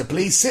flourish. So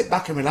please sit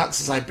back and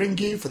relax as I bring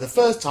you, for the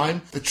first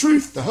time, the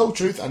truth, the whole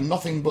truth, and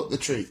nothing but the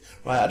truth.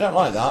 Right, I don't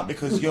like that,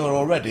 because you're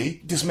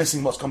already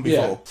dismissing what's gone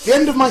before. Yeah. The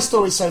end of my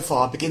story so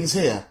far begins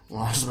here.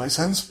 Well, that doesn't make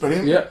sense.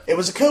 Brilliant. Yeah. It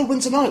was a cold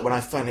winter night when I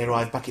finally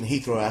arrived back in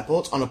Heathrow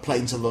Airport on a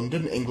plane to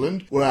London,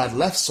 England, where I had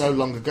left so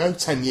long ago,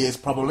 10 years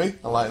probably.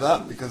 I like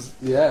that, because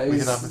we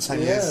could have the 10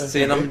 years.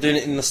 See, and I'm doing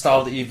it in the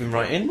style that you've been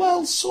writing?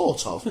 Well,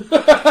 sort of.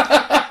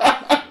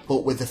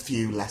 But with a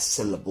few less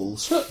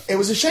syllables. It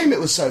was a shame it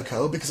was so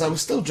cold, because I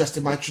was still dressed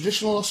in my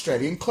traditional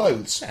Australian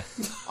clothes.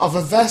 Of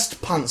a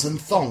vest, pants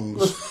and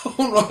thongs.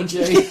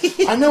 Roger.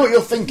 I know what you're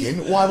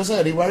thinking. Why was I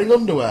only wearing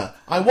underwear?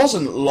 I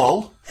wasn't,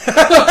 lol.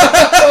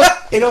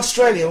 In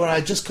Australia, where I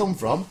had just come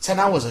from, 10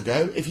 hours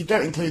ago, if you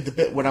don't include the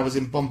bit when I was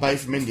in Bombay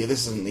from India,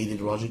 this isn't needed,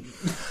 Roger.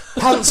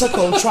 Pants are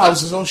called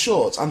trousers or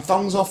shorts, and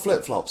thongs are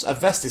flip-flops. A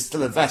vest is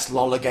still a vest,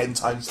 lol again,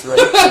 times 3.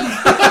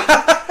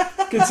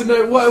 Good to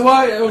know.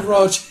 Why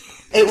Roger?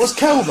 It was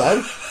cold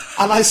though,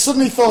 and I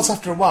suddenly thought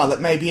after a while that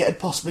maybe it had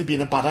possibly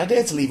been a bad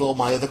idea to leave all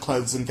my other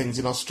clothes and things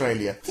in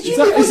Australia. Is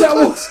that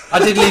what? I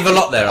did leave a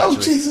lot there, actually. Oh,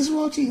 Jesus,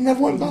 Roger, you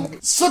never went back.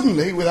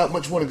 Suddenly, without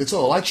much warning at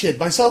all, I cheered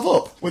myself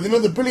up with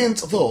another brilliant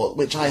thought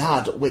which I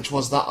had, which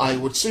was that I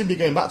would soon be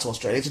going back to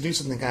Australia to do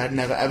something I had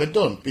never ever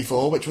done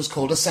before, which was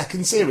called a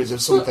second series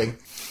of something.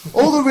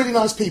 All the really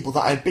nice people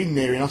that I'd been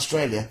near in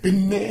Australia.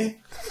 Been near?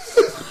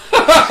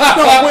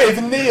 Not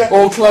with, near.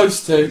 Or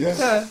close to.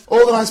 Yeah.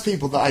 All the nice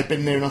people that I'd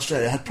been near in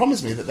Australia had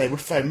promised me that they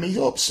would phone me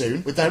up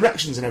soon with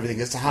directions and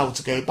everything as to how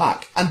to go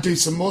back and do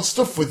some more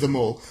stuff with them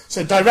all.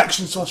 So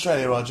directions to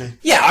Australia, Raji.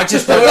 Yeah, I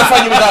just wrote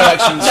find you with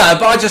directions. No,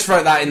 but I just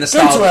wrote that in the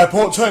style. Go to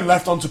airport, turn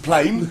left onto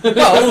plane.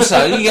 Well,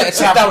 also, you get a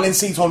sit down in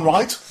seat on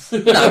right.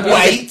 No,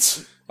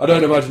 wait. I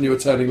don't imagine you were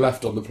turning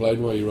left on the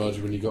plane, were you,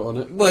 Roger, when you got on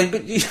it? Well,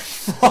 but you...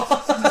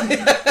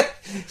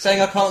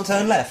 Saying I can't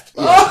turn left?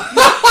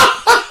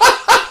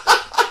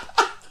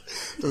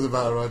 Doesn't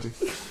matter, Raji.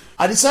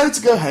 I decided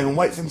to go home and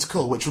wait for them to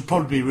call, which would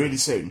probably be really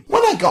soon.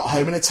 When I got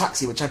home in a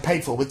taxi, which I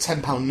paid for with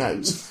 £10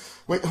 notes,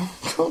 which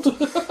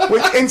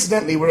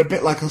incidentally were a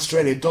bit like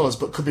Australian dollars,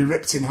 but could be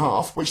ripped in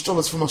half, which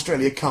dollars from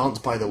Australia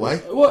can't, by the way.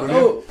 What?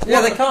 Oh,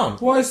 yeah, they can't.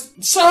 Why is...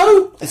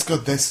 So? It's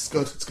good, this.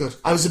 It's good.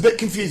 I was a bit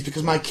confused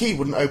because my key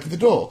wouldn't open the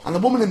door, and the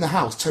woman in the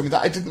house told me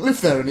that I didn't live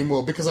there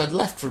anymore because I'd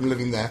left from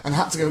living there and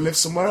had to go live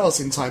somewhere else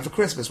in time for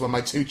Christmas when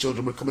my 2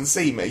 children would come and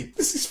see me.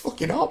 This is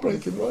fucking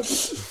heartbreaking,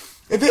 Roger.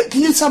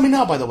 Can you tell me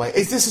now, by the way,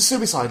 is this a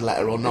suicide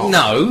letter or not?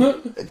 No.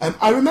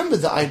 I remember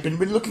that I'd been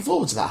really looking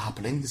forward to that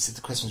happening. This is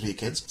the Christmas week,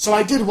 kids. So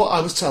I did what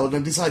I was told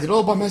and decided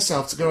all by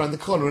myself to go around the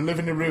corner and live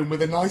in a room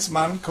with a nice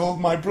man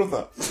called my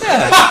brother.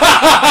 Yeah.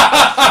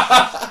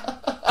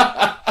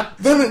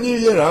 Then at New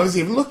Year I was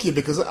even luckier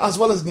because, as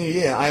well as New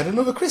Year, I had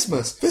another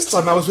Christmas. This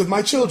time I was with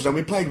my children and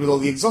we played with all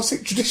the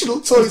exotic traditional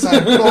toys I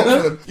had bought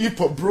for them. You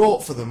put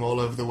brought for them all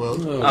over the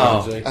world.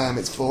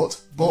 It's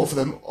bought for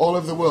them all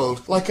over the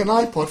world. Like an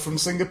iPod from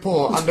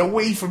Singapore and a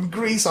Wii from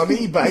Greece on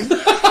eBay.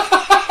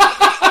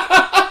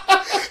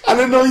 And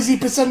a noisy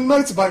pretend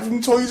motorbike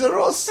from Toys R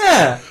Us.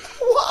 Yeah.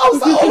 How's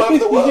that all over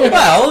the world?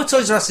 Well,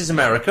 Toys R Us is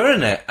America,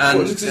 isn't it?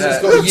 And it's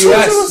got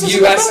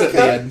US at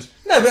the end.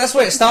 No, but that's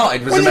where it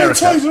started, was when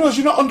America. When you're in Toys R Us,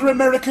 you're not under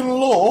American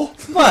law.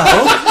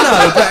 Well,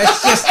 no, but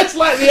it's just... It's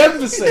like the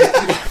embassy. Do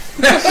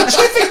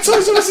you think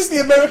Toys R Us is the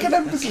American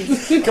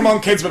embassy? Come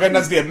on, kids, we're going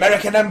down to the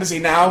American embassy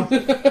now.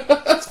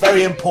 It's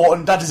very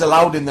important. Dad is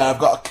allowed in there. I've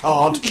got a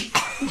card.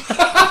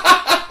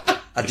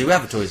 I do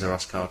have a Toys R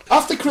Us card.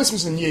 After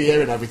Christmas and New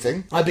Year and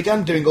everything, I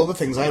began doing all the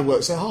things I had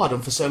worked so hard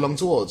on for so long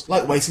towards,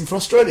 like waiting for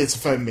Australia to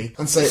phone me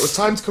and say it was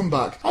time to come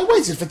back. I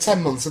waited for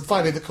 10 months and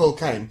finally the call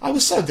came. I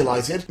was so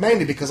delighted,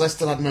 mainly because I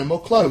still had no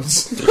more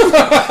clothes.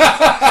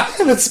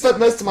 And I'd spent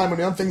most of my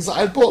money on things that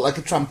I had bought, like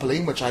a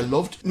trampoline, which I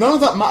loved. None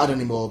of that mattered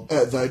anymore,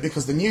 though,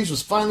 because the news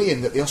was finally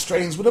in that the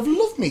Australians would have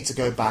loved me to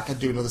go back and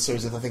do another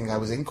series of the thing I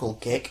was in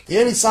called Kick. The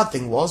only sad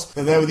thing was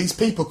that there were these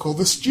people called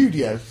the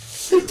Studio,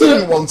 who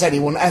didn't want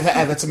anyone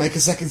ever to make a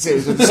second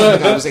series of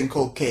something I was in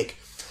called Kick.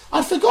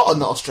 I'd forgotten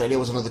that Australia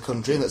was another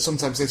country and that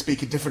sometimes they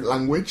speak a different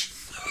language.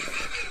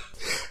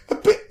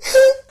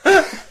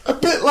 A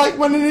bit like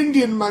when an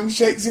Indian man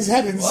shakes his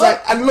head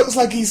and looks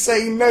like he's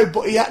saying no,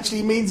 but he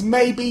actually means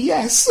maybe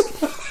yes.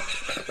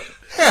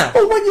 Yeah.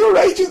 Or when your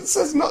agent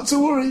says not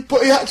to worry,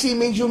 but he actually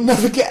means you'll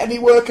never get any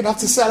work and have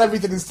to sell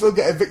everything and still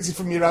get evicted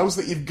from your house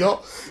that you've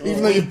got,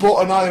 even though you've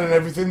bought an iron and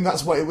everything.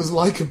 That's what it was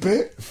like a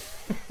bit.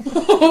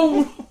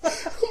 Oh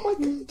my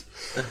god.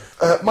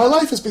 My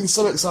life has been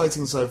so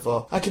exciting so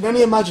far. I can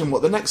only imagine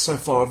what the next so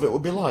far of it will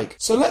be like.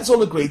 So let's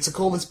all agree to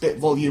call this bit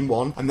Volume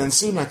 1, and then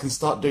soon I can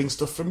start doing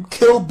stuff from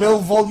Kill Bill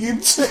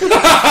Volume 2.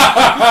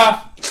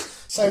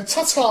 So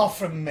ta-ta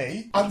from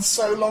me, and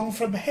so long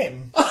from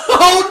him.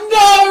 Oh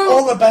no!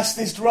 All the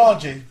bestest,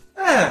 Raji.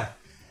 Yeah.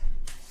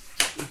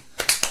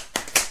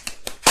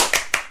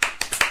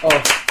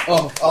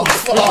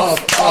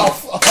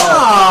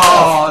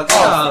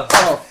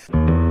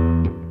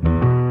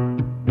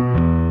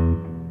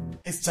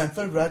 It's time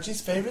for Raji's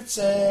favourite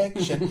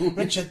section.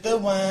 Richard the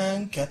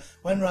Wanker.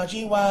 When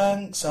Raji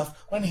wanks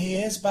off, when he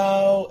hears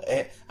about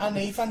it, and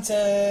he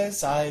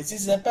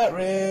fantasises about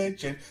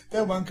Richard the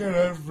Wanker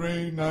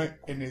every night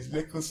in his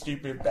little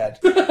stupid bed.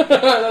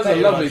 That's a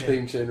lovely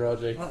theme tune,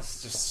 Raji.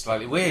 That's just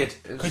slightly weird.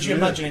 Could you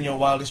imagine in your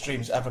wildest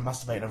dreams ever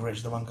masturbating over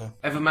Richard the Wanker?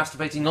 Ever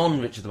masturbating on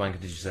Richard the Wanker,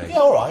 did you say? Yeah,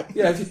 alright.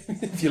 Yeah,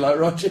 if you like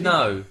Raji.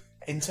 No.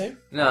 Into?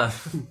 No.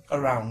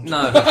 Around?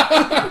 No.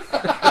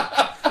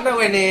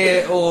 Nowhere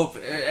near or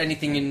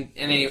anything in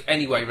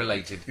any way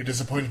related. You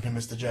disappointed me,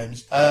 Mr.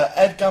 James.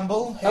 Ed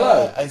Gamble.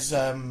 Hello. Is,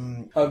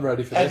 I'm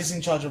ready for Ed this. is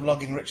in charge of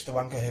logging Richard the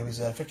Wanker, who is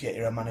a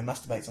 58-year-old man who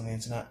masturbates on the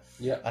internet.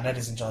 Yeah. And Ed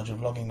is in charge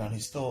of logging down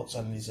his thoughts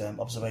and his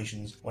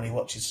observations when he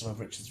watches some of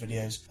Richard's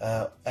videos.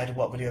 Ed,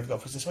 what video have you got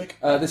for us this week?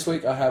 This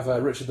week I have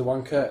Richard the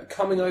Wanker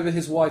coming over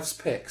his wife's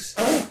pics.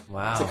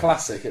 Wow. It's a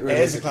classic. It really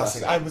It is a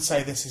classic. I would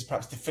say this is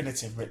perhaps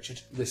definitive Richard.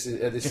 This is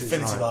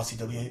Definitive right.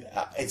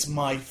 RTW. It's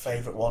my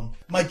favourite one.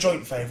 My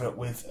joint favourite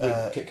with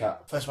Kit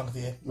Kat. First Wank of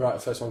the Year.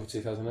 Right, first one for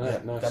 2008. Yeah,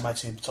 Nice. they're my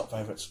two top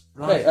favourites.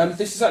 Right. Okay,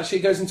 this is actually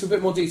goes into a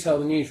bit more detail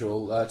than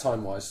usual,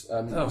 time-wise.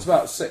 It's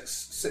about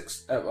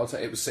I'll tell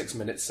you, it was 6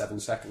 minutes, 7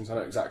 seconds. I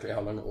know exactly how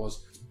long it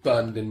was. It's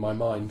burned in my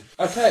mind.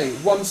 Okay,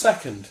 1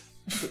 second.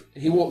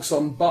 He walks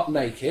on butt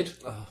naked,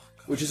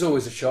 which is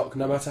always a shock,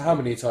 no matter how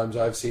many times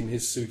I've seen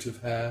his suit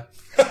of hair.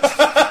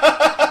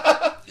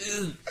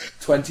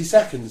 20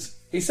 seconds.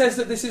 He says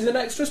that this is an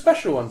extra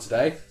special one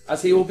today,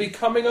 as he will be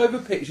coming over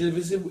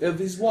pictures of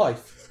his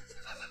wife.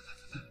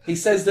 He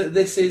says that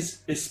this is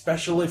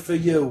especially for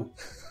you.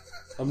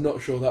 I'm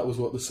not sure that was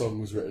what the song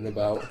was written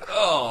about.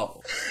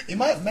 Oh. He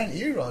might have meant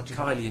you, Roger.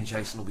 Kylie and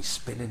Jason will be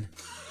spinning.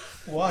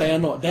 Why? They are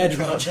not dead,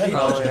 You're not Roger. dead,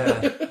 Oh,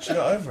 Roger. yeah. She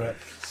got over it.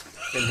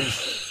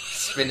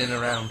 Spinning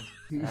around.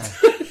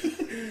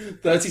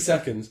 30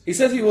 seconds. He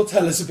says he will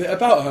tell us a bit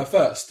about her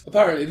first.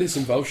 Apparently this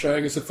involves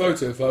showing us a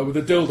photo of her with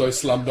a dildo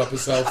slammed up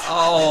herself.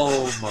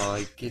 Oh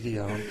my giddy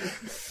aunt.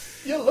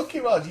 You're lucky,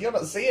 Roger. You're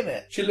not seeing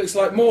it. She looks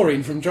like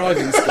Maureen from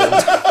driving school.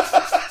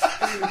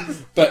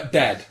 But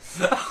dead.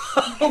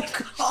 Oh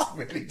God.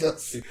 It really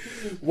does.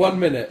 1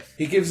 minute.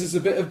 He gives us a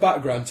bit of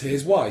background to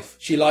his wife.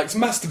 She likes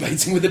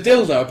masturbating with a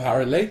dildo,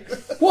 apparently.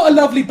 What a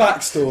lovely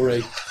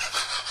backstory.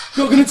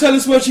 Not going to tell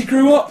us where she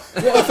grew up?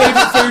 What her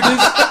favourite food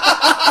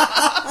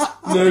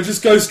is? No,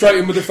 just go straight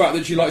in with the fact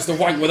that she likes to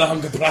wank with a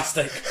hunk of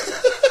plastic.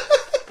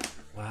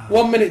 Wow.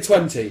 1 minute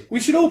 20.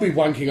 We should all be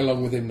wanking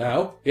along with him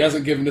now. He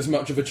hasn't given us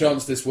much of a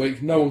chance this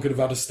week. No one could have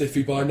had a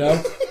stiffy by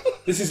now.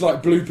 This is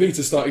like Blue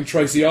Peter starting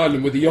Tracy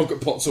Island with the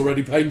yoghurt pots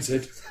already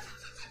painted.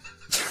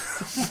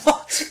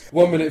 What?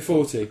 1 minute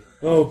 40.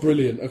 Oh,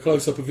 brilliant. A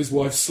close-up of his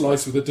wife's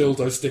slice with a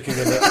dildo sticking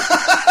in it.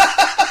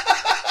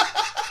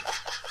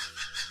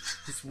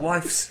 His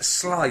wife's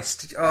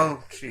sliced.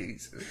 Oh,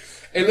 Jesus.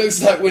 It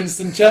looks like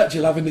Winston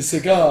Churchill having a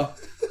cigar.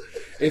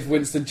 If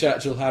Winston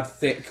Churchill had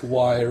thick,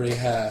 wiry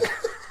hair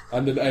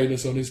and an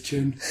anus on his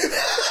chin.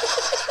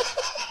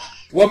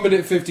 1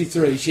 minute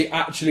 53. She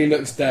actually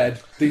looks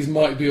dead. These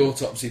might be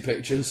autopsy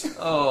pictures.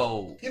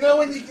 Oh. You know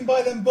when you can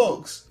buy them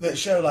books that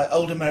show like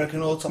old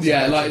American autopsy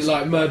Yeah, pictures?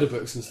 like murder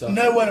books and stuff.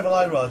 No word of a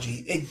lie,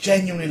 Raji. It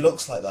genuinely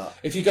looks like that.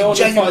 If you go on and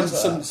Genuinely find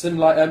looks like some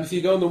like if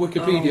you go on the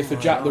Wikipedia for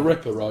Jack the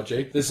Ripper,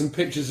 Raji, there's some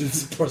pictures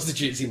of the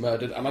prostitutes he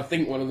murdered, and I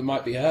think one of them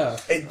might be her.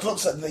 It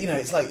looks like, you know,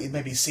 it's like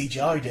maybe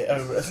CGI'd it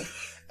over.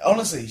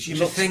 Honestly, she Do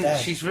you looks think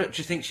dead. she's? Do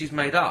you think she's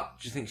made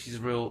up? Do you think she's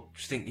real? Do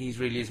you think he's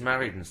really is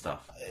married and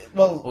stuff?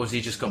 Well, Or has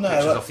he just got no,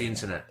 pictures off the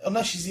internet?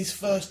 unless she's his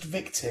first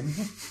victim.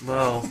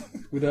 Well,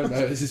 We don't know.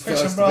 It's his Which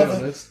first, I'm to be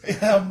rather, honest.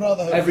 yeah, I'm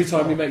rather hoping Every it's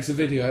time he not. makes a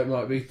video, it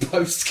might be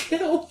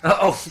post-kill.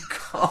 oh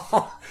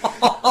God!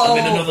 I'm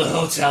in another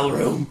hotel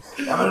room.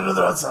 I'm in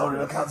another hotel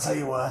room. I can't tell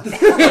you where.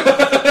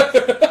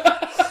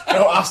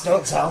 Don't ask,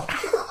 don't tell.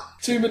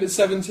 2 minutes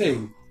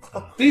 17.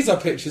 These are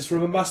pictures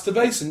from a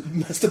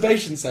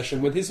masturbation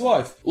session with his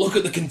wife. Look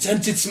at the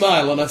contented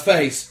smile on her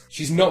face.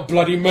 She's not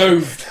bloody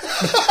moved.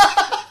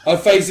 Her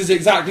face is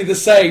exactly the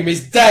same.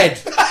 He's dead.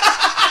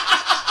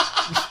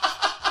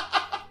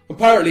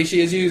 Apparently she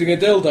is using a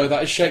dildo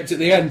that is shaped at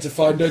the end to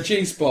find her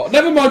G-spot.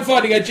 Never mind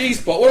finding her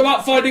G-spot. What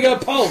about finding her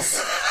pulse?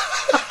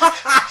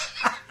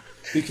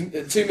 You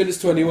can 2 minutes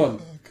 21. Oh,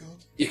 God.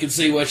 You can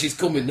see where she's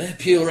coming there.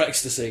 Pure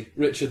ecstasy.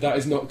 Richard, that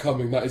is not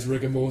coming. That is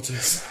rigor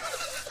mortis.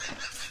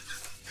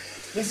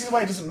 This is why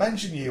he doesn't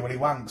mention you when he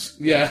wanks.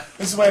 Yeah.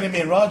 This is why me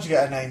and Roger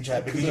get a name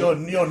check, because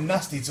you're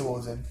nasty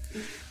towards him.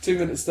 2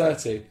 minutes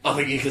 30. I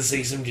think you can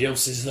see some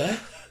juices there.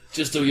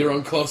 Just do your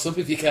own close-up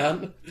if you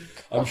can.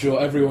 I'm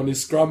sure everyone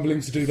is scrambling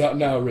to do that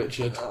now,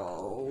 Richard.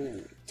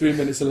 3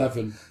 minutes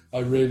 11. I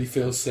really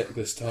feel sick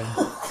this time.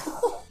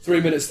 3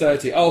 minutes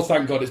 30. Oh,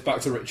 thank God it's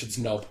back to Richard's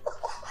knob.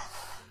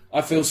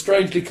 I feel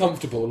strangely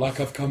comfortable, like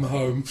I've come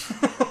home.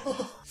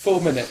 4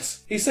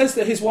 minutes. He says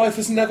that his wife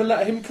has never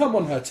let him come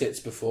on her tits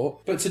before,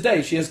 but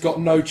today she has got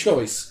no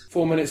choice.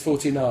 4 minutes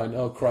 49.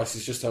 Oh, Christ,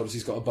 he's just told us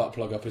he's got a butt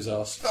plug up his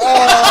arse.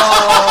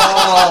 Oh!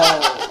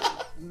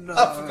 No.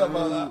 I forgot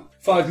about that.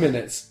 5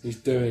 minutes. He's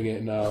doing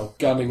it now.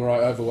 Gunning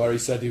right over where he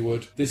said he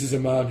would. This is a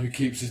man who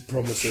keeps his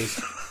promises.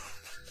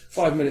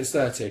 5 minutes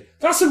 30.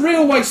 That's a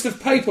real waste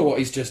of paper, what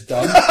he's just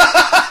done.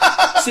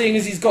 Seeing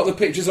as he's got the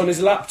pictures on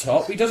his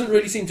laptop, he doesn't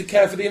really seem to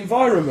care for the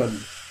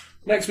environment.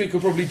 Next week he'll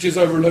probably jizz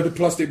over a load of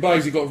plastic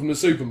bags he got from the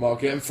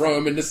supermarket and throw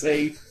them in the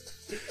sea.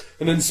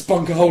 And then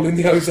spunk a hole in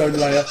the ozone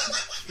layer.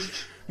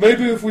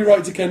 Maybe if we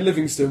write to Ken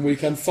Livingstone, we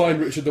can fine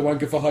Richard the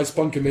Wanker for high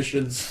spunk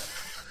emissions.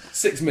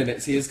 6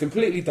 minutes, he is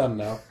completely done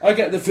now. I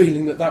get the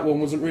feeling that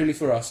one wasn't really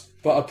for us,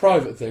 but a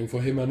private thing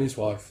for him and his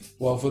wife.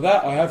 Well, for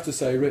that, I have to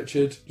say,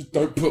 Richard, just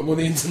don't put them on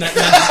the internet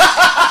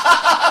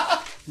now.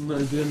 No,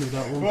 the end of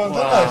that one.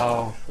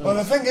 Well, well,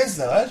 the thing is,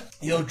 though, Ed,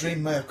 your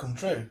dream may have come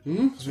true.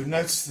 Because we've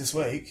noticed this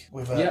week,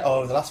 over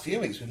the last few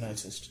weeks, we've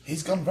noticed,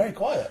 he's gone very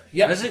quiet.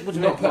 Yeah, has it? We've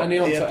not put any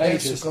on for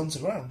ages. Has gone to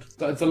ground.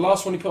 The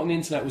last one he put on the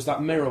internet was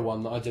that mirror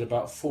one that I did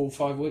about 4 or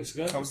 5 weeks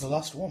ago. That was the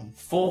last one.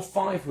 4 or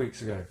 5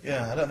 weeks ago.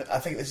 Yeah, I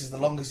think this is the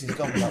longest he's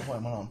gone without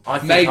putting one on. I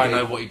think I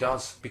know what he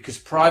does, because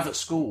private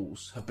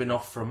schools have been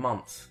off for a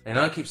month. And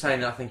I keep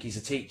saying I think he's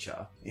a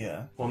teacher.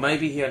 Yeah. Well,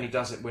 maybe he only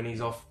does it when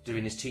he's off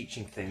doing his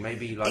teaching thing.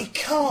 Maybe he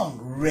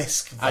can't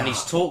risk that. And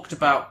he's talked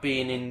about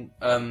being in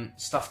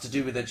stuff to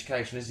do with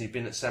education, isn't he?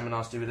 Been at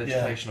seminars to do with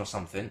education or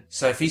something.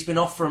 So if he's been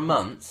off for a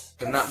month,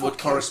 then that would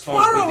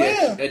correspond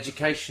with the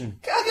education.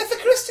 Agatha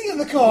Christie in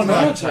the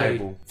corner.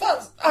 Table.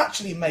 That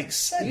actually makes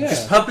sense.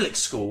 Because public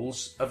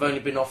schools have only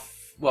been off.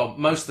 Well,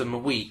 most of them a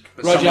week.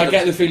 But Raji, I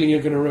get the feeling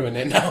you're going to ruin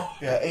it now.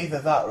 Yeah, either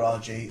that,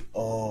 Raji,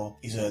 or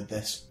he's heard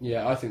this.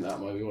 Yeah, I think that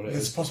might be what it is.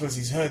 There's a possibility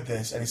he's heard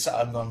this, and he's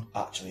sat and gone,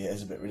 actually, it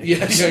is a bit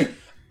ridiculous. Yeah,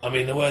 I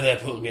mean, the way they're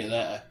putting it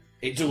there,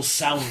 it does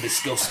sound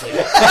disgusting.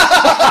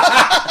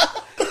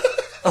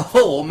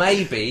 Or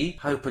maybe,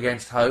 hope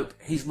against hope,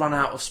 he's run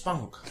out of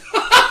spunk.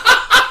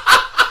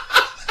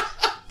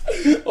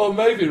 Or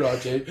maybe,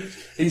 Raji,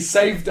 he's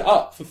saved it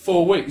up for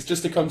 4 weeks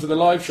just to come to the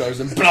live shows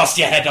and blast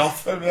your head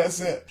off. Maybe that's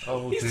it.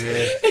 Oh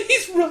dear.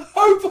 He's run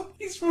out.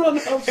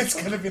 It's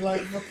going to be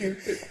like fucking...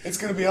 It's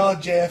going to be our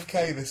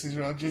JFK, this is,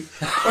 Raji.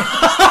 They're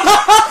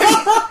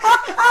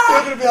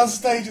going to be on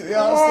stage at the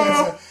Arts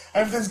Theatre.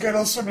 Everything's going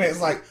on swimming. It's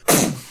like...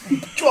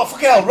 What,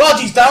 fucking hell,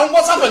 Raji's down,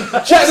 what's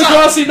happened? Check the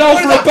grassy knoll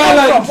for a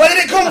balance. Where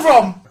did it come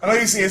from? And all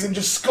you see is him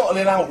just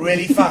scuttling out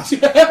really fast,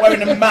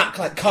 wearing a Mac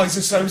like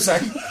Kaiser Sose.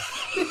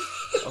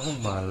 Oh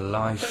my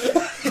life.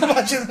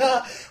 Imagine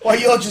that. While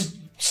you're just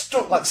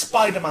stuck like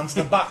Spider-Man to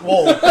the back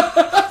wall.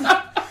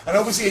 And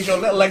obviously as your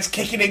little legs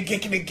kicking in,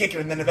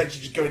 and then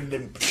eventually just going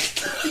limp.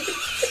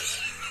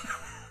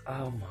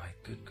 Oh my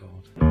good God.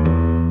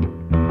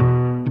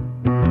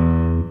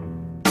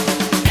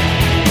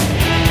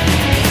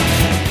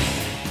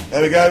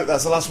 There we go,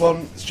 that's the last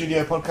one.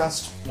 Studio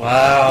podcast.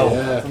 Wow.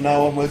 Yeah. From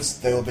now onwards,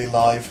 they will be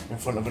live in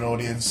front of an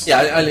audience.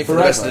 Yeah, only for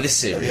the rest of this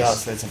series. At the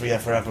Arts Theatre, yeah,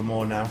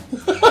 forevermore now.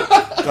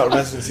 Got a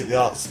residency at the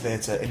Arts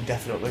Theatre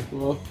indefinitely.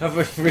 Have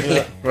we really?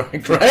 Yeah.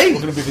 Right, great.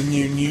 We're going to be the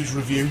new news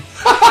review.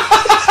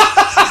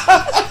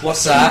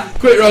 What's that?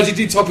 Quick, Raji,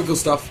 do topical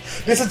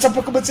stuff. It's a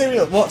topical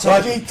material. What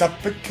Raji?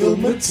 Topical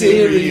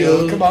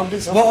material. Come on, do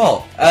something.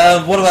 What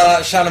about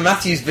that Shannon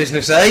Matthews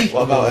business, eh?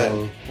 What about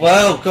it?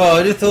 Well,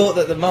 God, who thought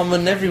that the mum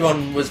and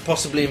everyone was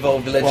possibly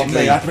involved allegedly?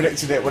 Well, me, I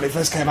predicted it when it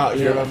first came out, if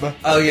you remember.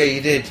 Oh, yeah,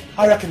 you did.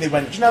 I reckon they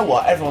went, do you know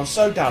what? Everyone's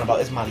so down about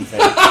this Maddie thing.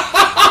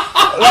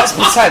 Let's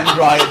pretend,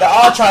 right,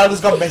 that our child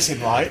has gone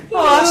missing, right?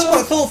 Oh, that's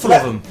quite thoughtful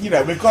of them. You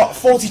know, we've got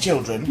 40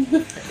 children.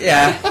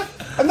 Yeah.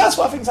 And that's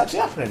what I think is actually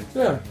happening.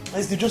 Yeah.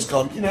 Is they've just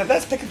gone, you know,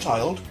 let's pick a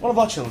child, one of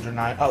our children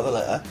now, out of the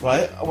litter,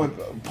 right?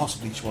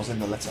 Possibly she was in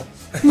the litter.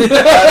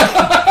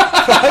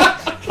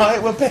 Right,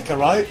 we'll pick her,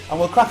 right? And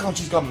we'll crack on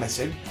she's gone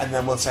missing, and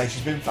then we'll say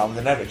she's been found,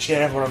 and then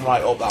cheer everyone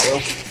right up, that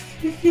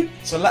will.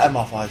 So let him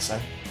off, I'd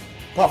say.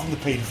 Apart from the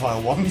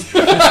paedophile one.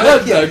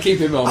 No, keep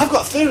him on. I've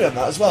got a theory on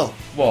that as well.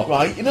 What?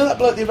 Right, you know that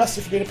bloke they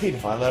arrested for being a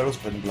paedophile, their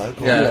husband bloke,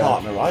 or their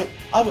partner, right?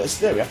 I've got this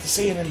theory, after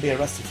seeing him be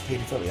arrested for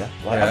paedophilia,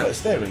 right, I've got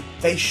this theory.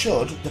 They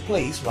should, the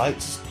police, right,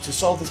 to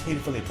solve this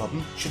paedophilia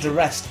problem, should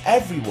arrest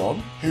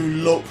everyone who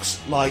looks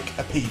like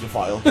a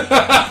paedophile.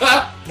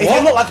 If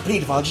you look like a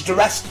paedophile, just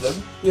arrest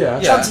them. Yeah.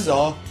 Chances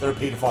are, they're a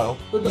paedophile.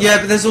 Yeah,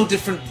 but there's all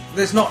different...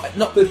 There's not...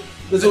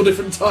 There's all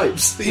different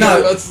types.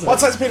 No. What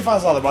types of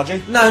paedophiles are there,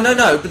 Roger? No,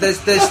 but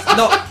there's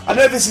not... I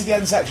know this is the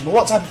end section, but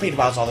what type of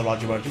paedophiles are there,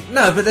 Roger?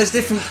 No, but there's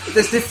different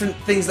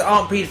things that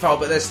aren't paedophile,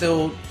 but there's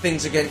still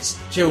things against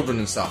children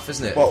and stuff,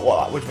 isn't it?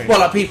 What do you mean?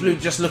 Well, like people who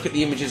just look at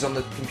the images on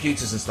the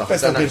computers and stuff. They're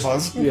still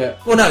paedophiles. Yeah.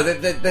 Well, no,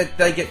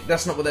 they get...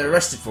 That's not what they're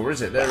arrested for,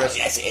 is it? They're arrested...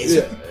 Yes, it is.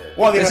 Yeah.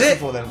 What are they arrested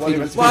for, then? What are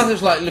they arrested Well, for?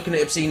 there's like looking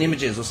at obscene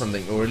images or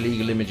something, or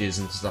illegal images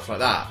and stuff like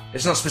that.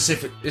 It's not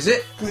specific, is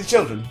it? Because it's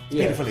children. It's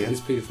Yeah, paedophilia.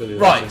 it's paedophilia.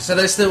 Right, so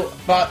there's still...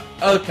 But,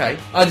 okay.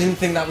 I didn't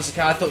think that was the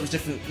case. I thought it was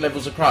different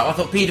levels of crime. I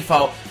thought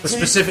paedophile was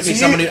specific... specifically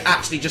someone who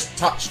actually just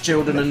touched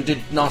children and did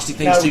nasty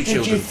things to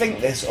children. Did you think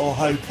this or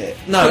hope it?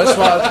 No,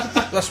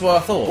 that's what I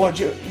thought. What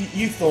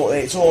you thought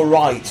that it's all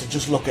right to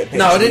just look at pictures?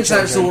 No, I didn't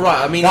say it's all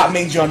right. I mean, that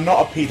means you're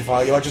not a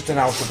paedophile. You're just an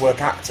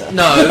out-of-work actor.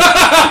 No,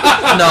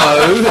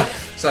 no.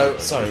 So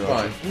sorry,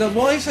 right. No,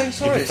 why are you saying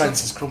sorry? Your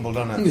defence has crumbled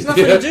on it. It's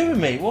nothing to do with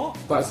me. What?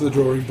 Back to the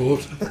drawing board.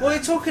 What are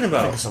you talking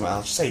about? Think of something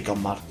else. Say you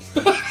gone mad.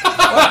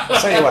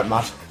 Say you went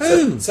mad.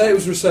 Who? Say it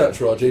was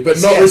research, Raji, but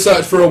not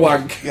research for a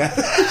wank. Yeah.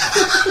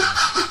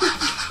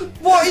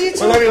 What are you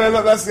talking? Well, anyway,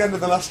 look, that's the end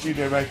of the last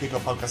studio Ray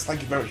Peacock podcast.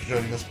 Thank you very much for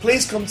joining us.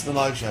 Please come to the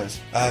live shows.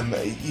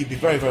 You'd be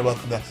very, very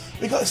welcome there.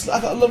 I got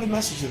a lovely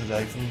message the other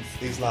day from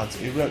these lads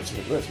who wrote to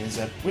me and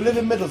said, we live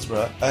in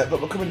Middlesbrough, but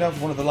we're coming down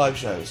for one of the live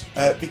shows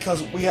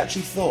because we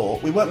actually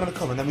thought we weren't going to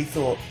come, and then we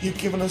thought you've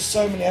given us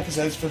so many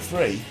episodes for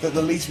free that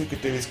the least we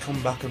could do is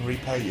come back and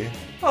repay you.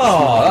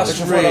 Oh, that's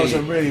really... That was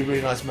a really,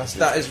 really nice message.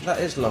 That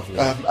is lovely.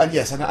 And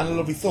yes, and a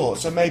lovely thought.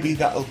 So maybe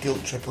that'll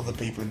guilt trip other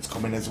people into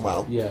coming as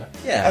well. Yeah.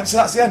 So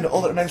that's the end.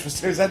 All that remains for us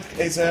to do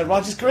is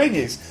Raji's career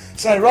news.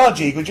 So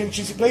Raji, would you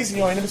introduce it please in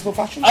your inimitable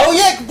fashion? Oh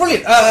yeah,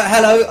 brilliant.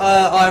 Hello,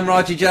 I'm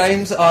Raji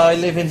James. I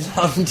live in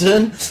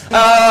London.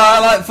 I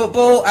like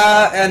football,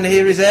 and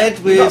here is Ed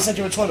with... You said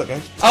you're a toilet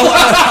ghost. Oh,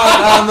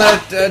 I'm a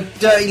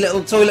dirty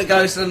little toilet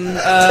ghost and...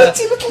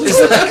 dirty little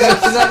toilet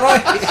ghost? Is that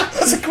right?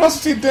 That's a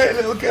cross between dirty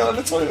little girl and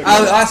a toilet ghost.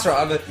 Oh, that's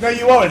right. No,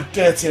 you are a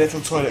dirty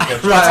little toilet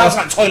ghost. Right, Sounds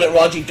like toilet,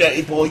 Raji,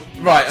 dirty boy.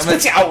 Right,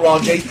 Spit it out,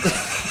 Raji.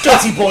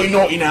 Dirty boy,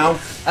 naughty now.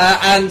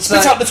 And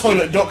Spit out the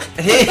toilet duck.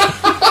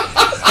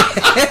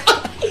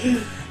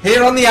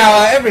 Here on the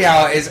hour, every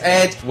hour, is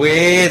Ed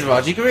with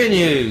Raji Career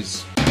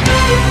News.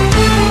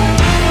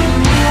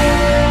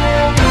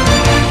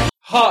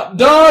 Hot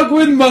dog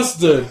with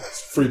mustard.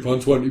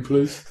 £3.20,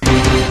 please.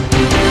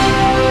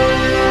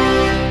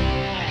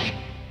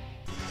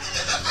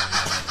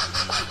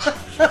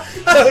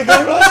 There you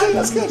go, Raji,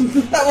 that's good.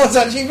 That was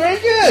actually very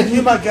good.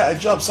 You might get a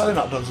job selling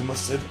hot dogs and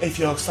mustard if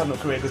your stand-up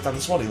career goes down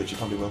the Swanee, which you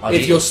probably will.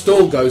 If your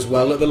stall goes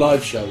well at the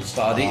live shows.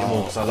 But I'd eat them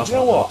all, because I love Do you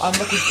know what? I'm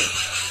looking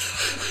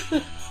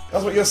for...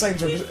 That's what you're saying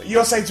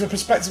to a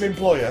prospective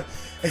employer.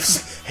 If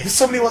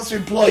somebody wants to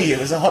employ you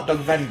as a hot dog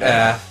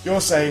vendor, you're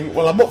saying,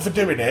 well, I'm up for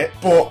doing it,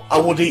 but I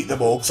would eat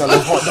them all because I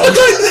love hot dogs.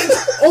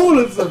 All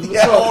of them?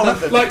 Yeah, all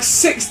of them. Like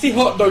 60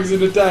 hot dogs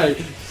in a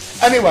day.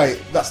 Anyway,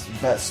 that's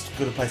as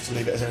good a place to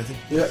leave it as anything.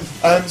 Yeah.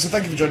 So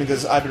thank you for joining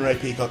us. I've been Ray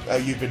Peacock.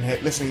 You've been here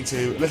listening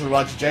to Little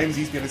Raji James.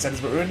 He's been in a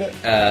sentence but ruined it.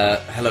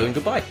 Hello and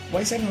goodbye. Why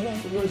are you saying hello?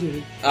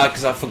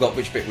 Because I forgot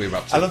which bit we were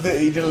up to. I love that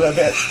he did a little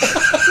bit...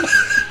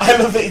 I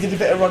love that he did a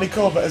bit of Ronnie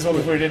Corbett as well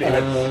before he did it.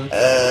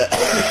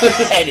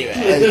 Anyway,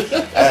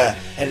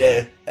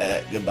 hello,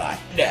 goodbye.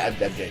 No, I'm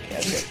joking.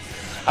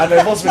 And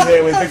I've also been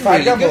here with Big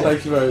Fat Gamble.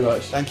 Thank you very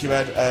much. Thank you,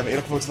 Ed. Are you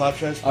looking forward to live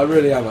shows? I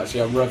really am,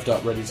 actually. I'm revved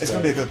up, ready to go. It's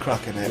going to be a good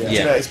crack, isn't it?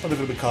 Yeah. It's probably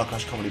going to be car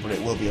crash comedy, but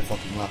it will be a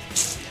fucking laugh.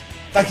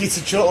 Thank you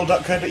to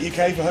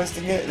chortle.co.uk for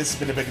hosting it. This has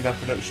been a Big Enough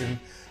production.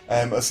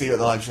 I'll see you at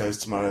the live shows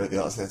tomorrow at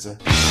the Arts Theatre.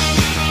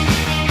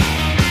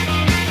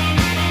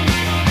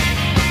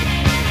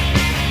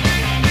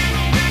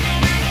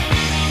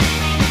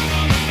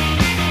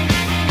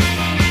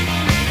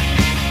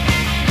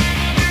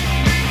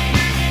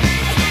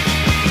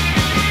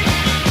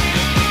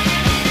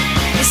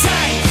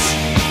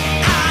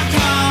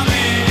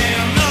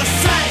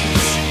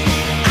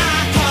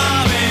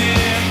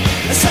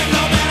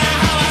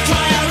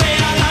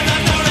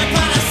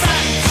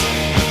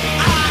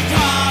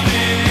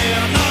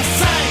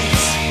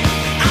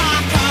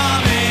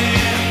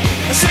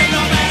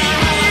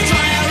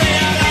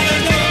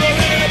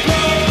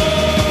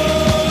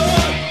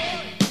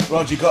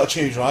 You got to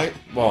choose, right?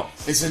 What?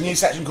 It's a new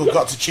section called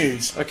Got to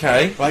Choose.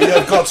 Okay. Right,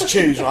 you've got to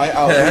choose, right?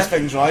 Out of these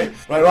things, right?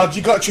 Right, Rod,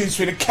 you've got to choose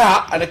between a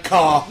cat and a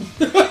car.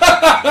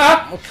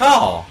 A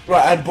car?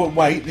 Right, but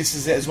wait, this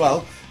is it as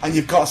well. And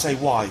you've got to say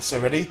why. So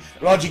ready?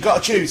 Rod, you've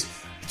got to choose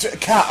a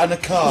cat and a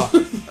car.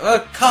 A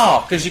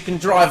car, because you can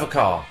drive a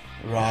car.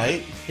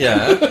 Right.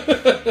 Yeah.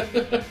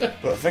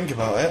 But think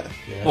about it.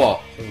 Yeah.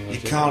 What? You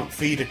can't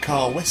feed a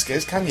car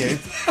whiskers, can you?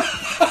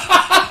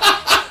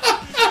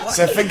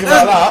 So think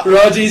about that.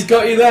 Raji's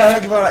got you there.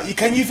 Think about that.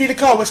 Can you feed a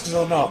car whiskers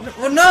or not?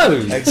 Well, no.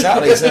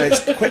 Exactly. So it's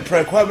quid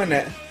pro quo, isn't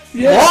it?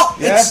 Yeah. What?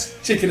 Yeah.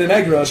 It's chicken and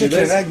egg, Raji.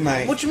 Chicken and egg,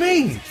 mate. What do you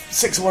mean?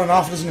 6 of one and a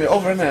half doesn't it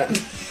over, isn't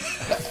it?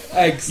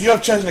 Eggs. You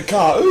have chosen a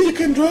car. Oh, you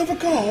can drive a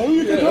car. Oh,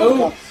 you can drive a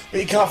car. But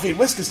you can't feed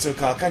whiskers to a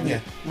car, can you?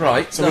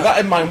 Right. So with that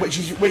in mind,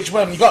 which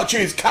one? You got to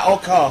choose cat or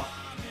car.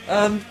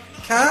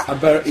 Cat.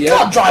 You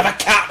can't drive a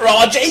cat,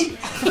 Raji.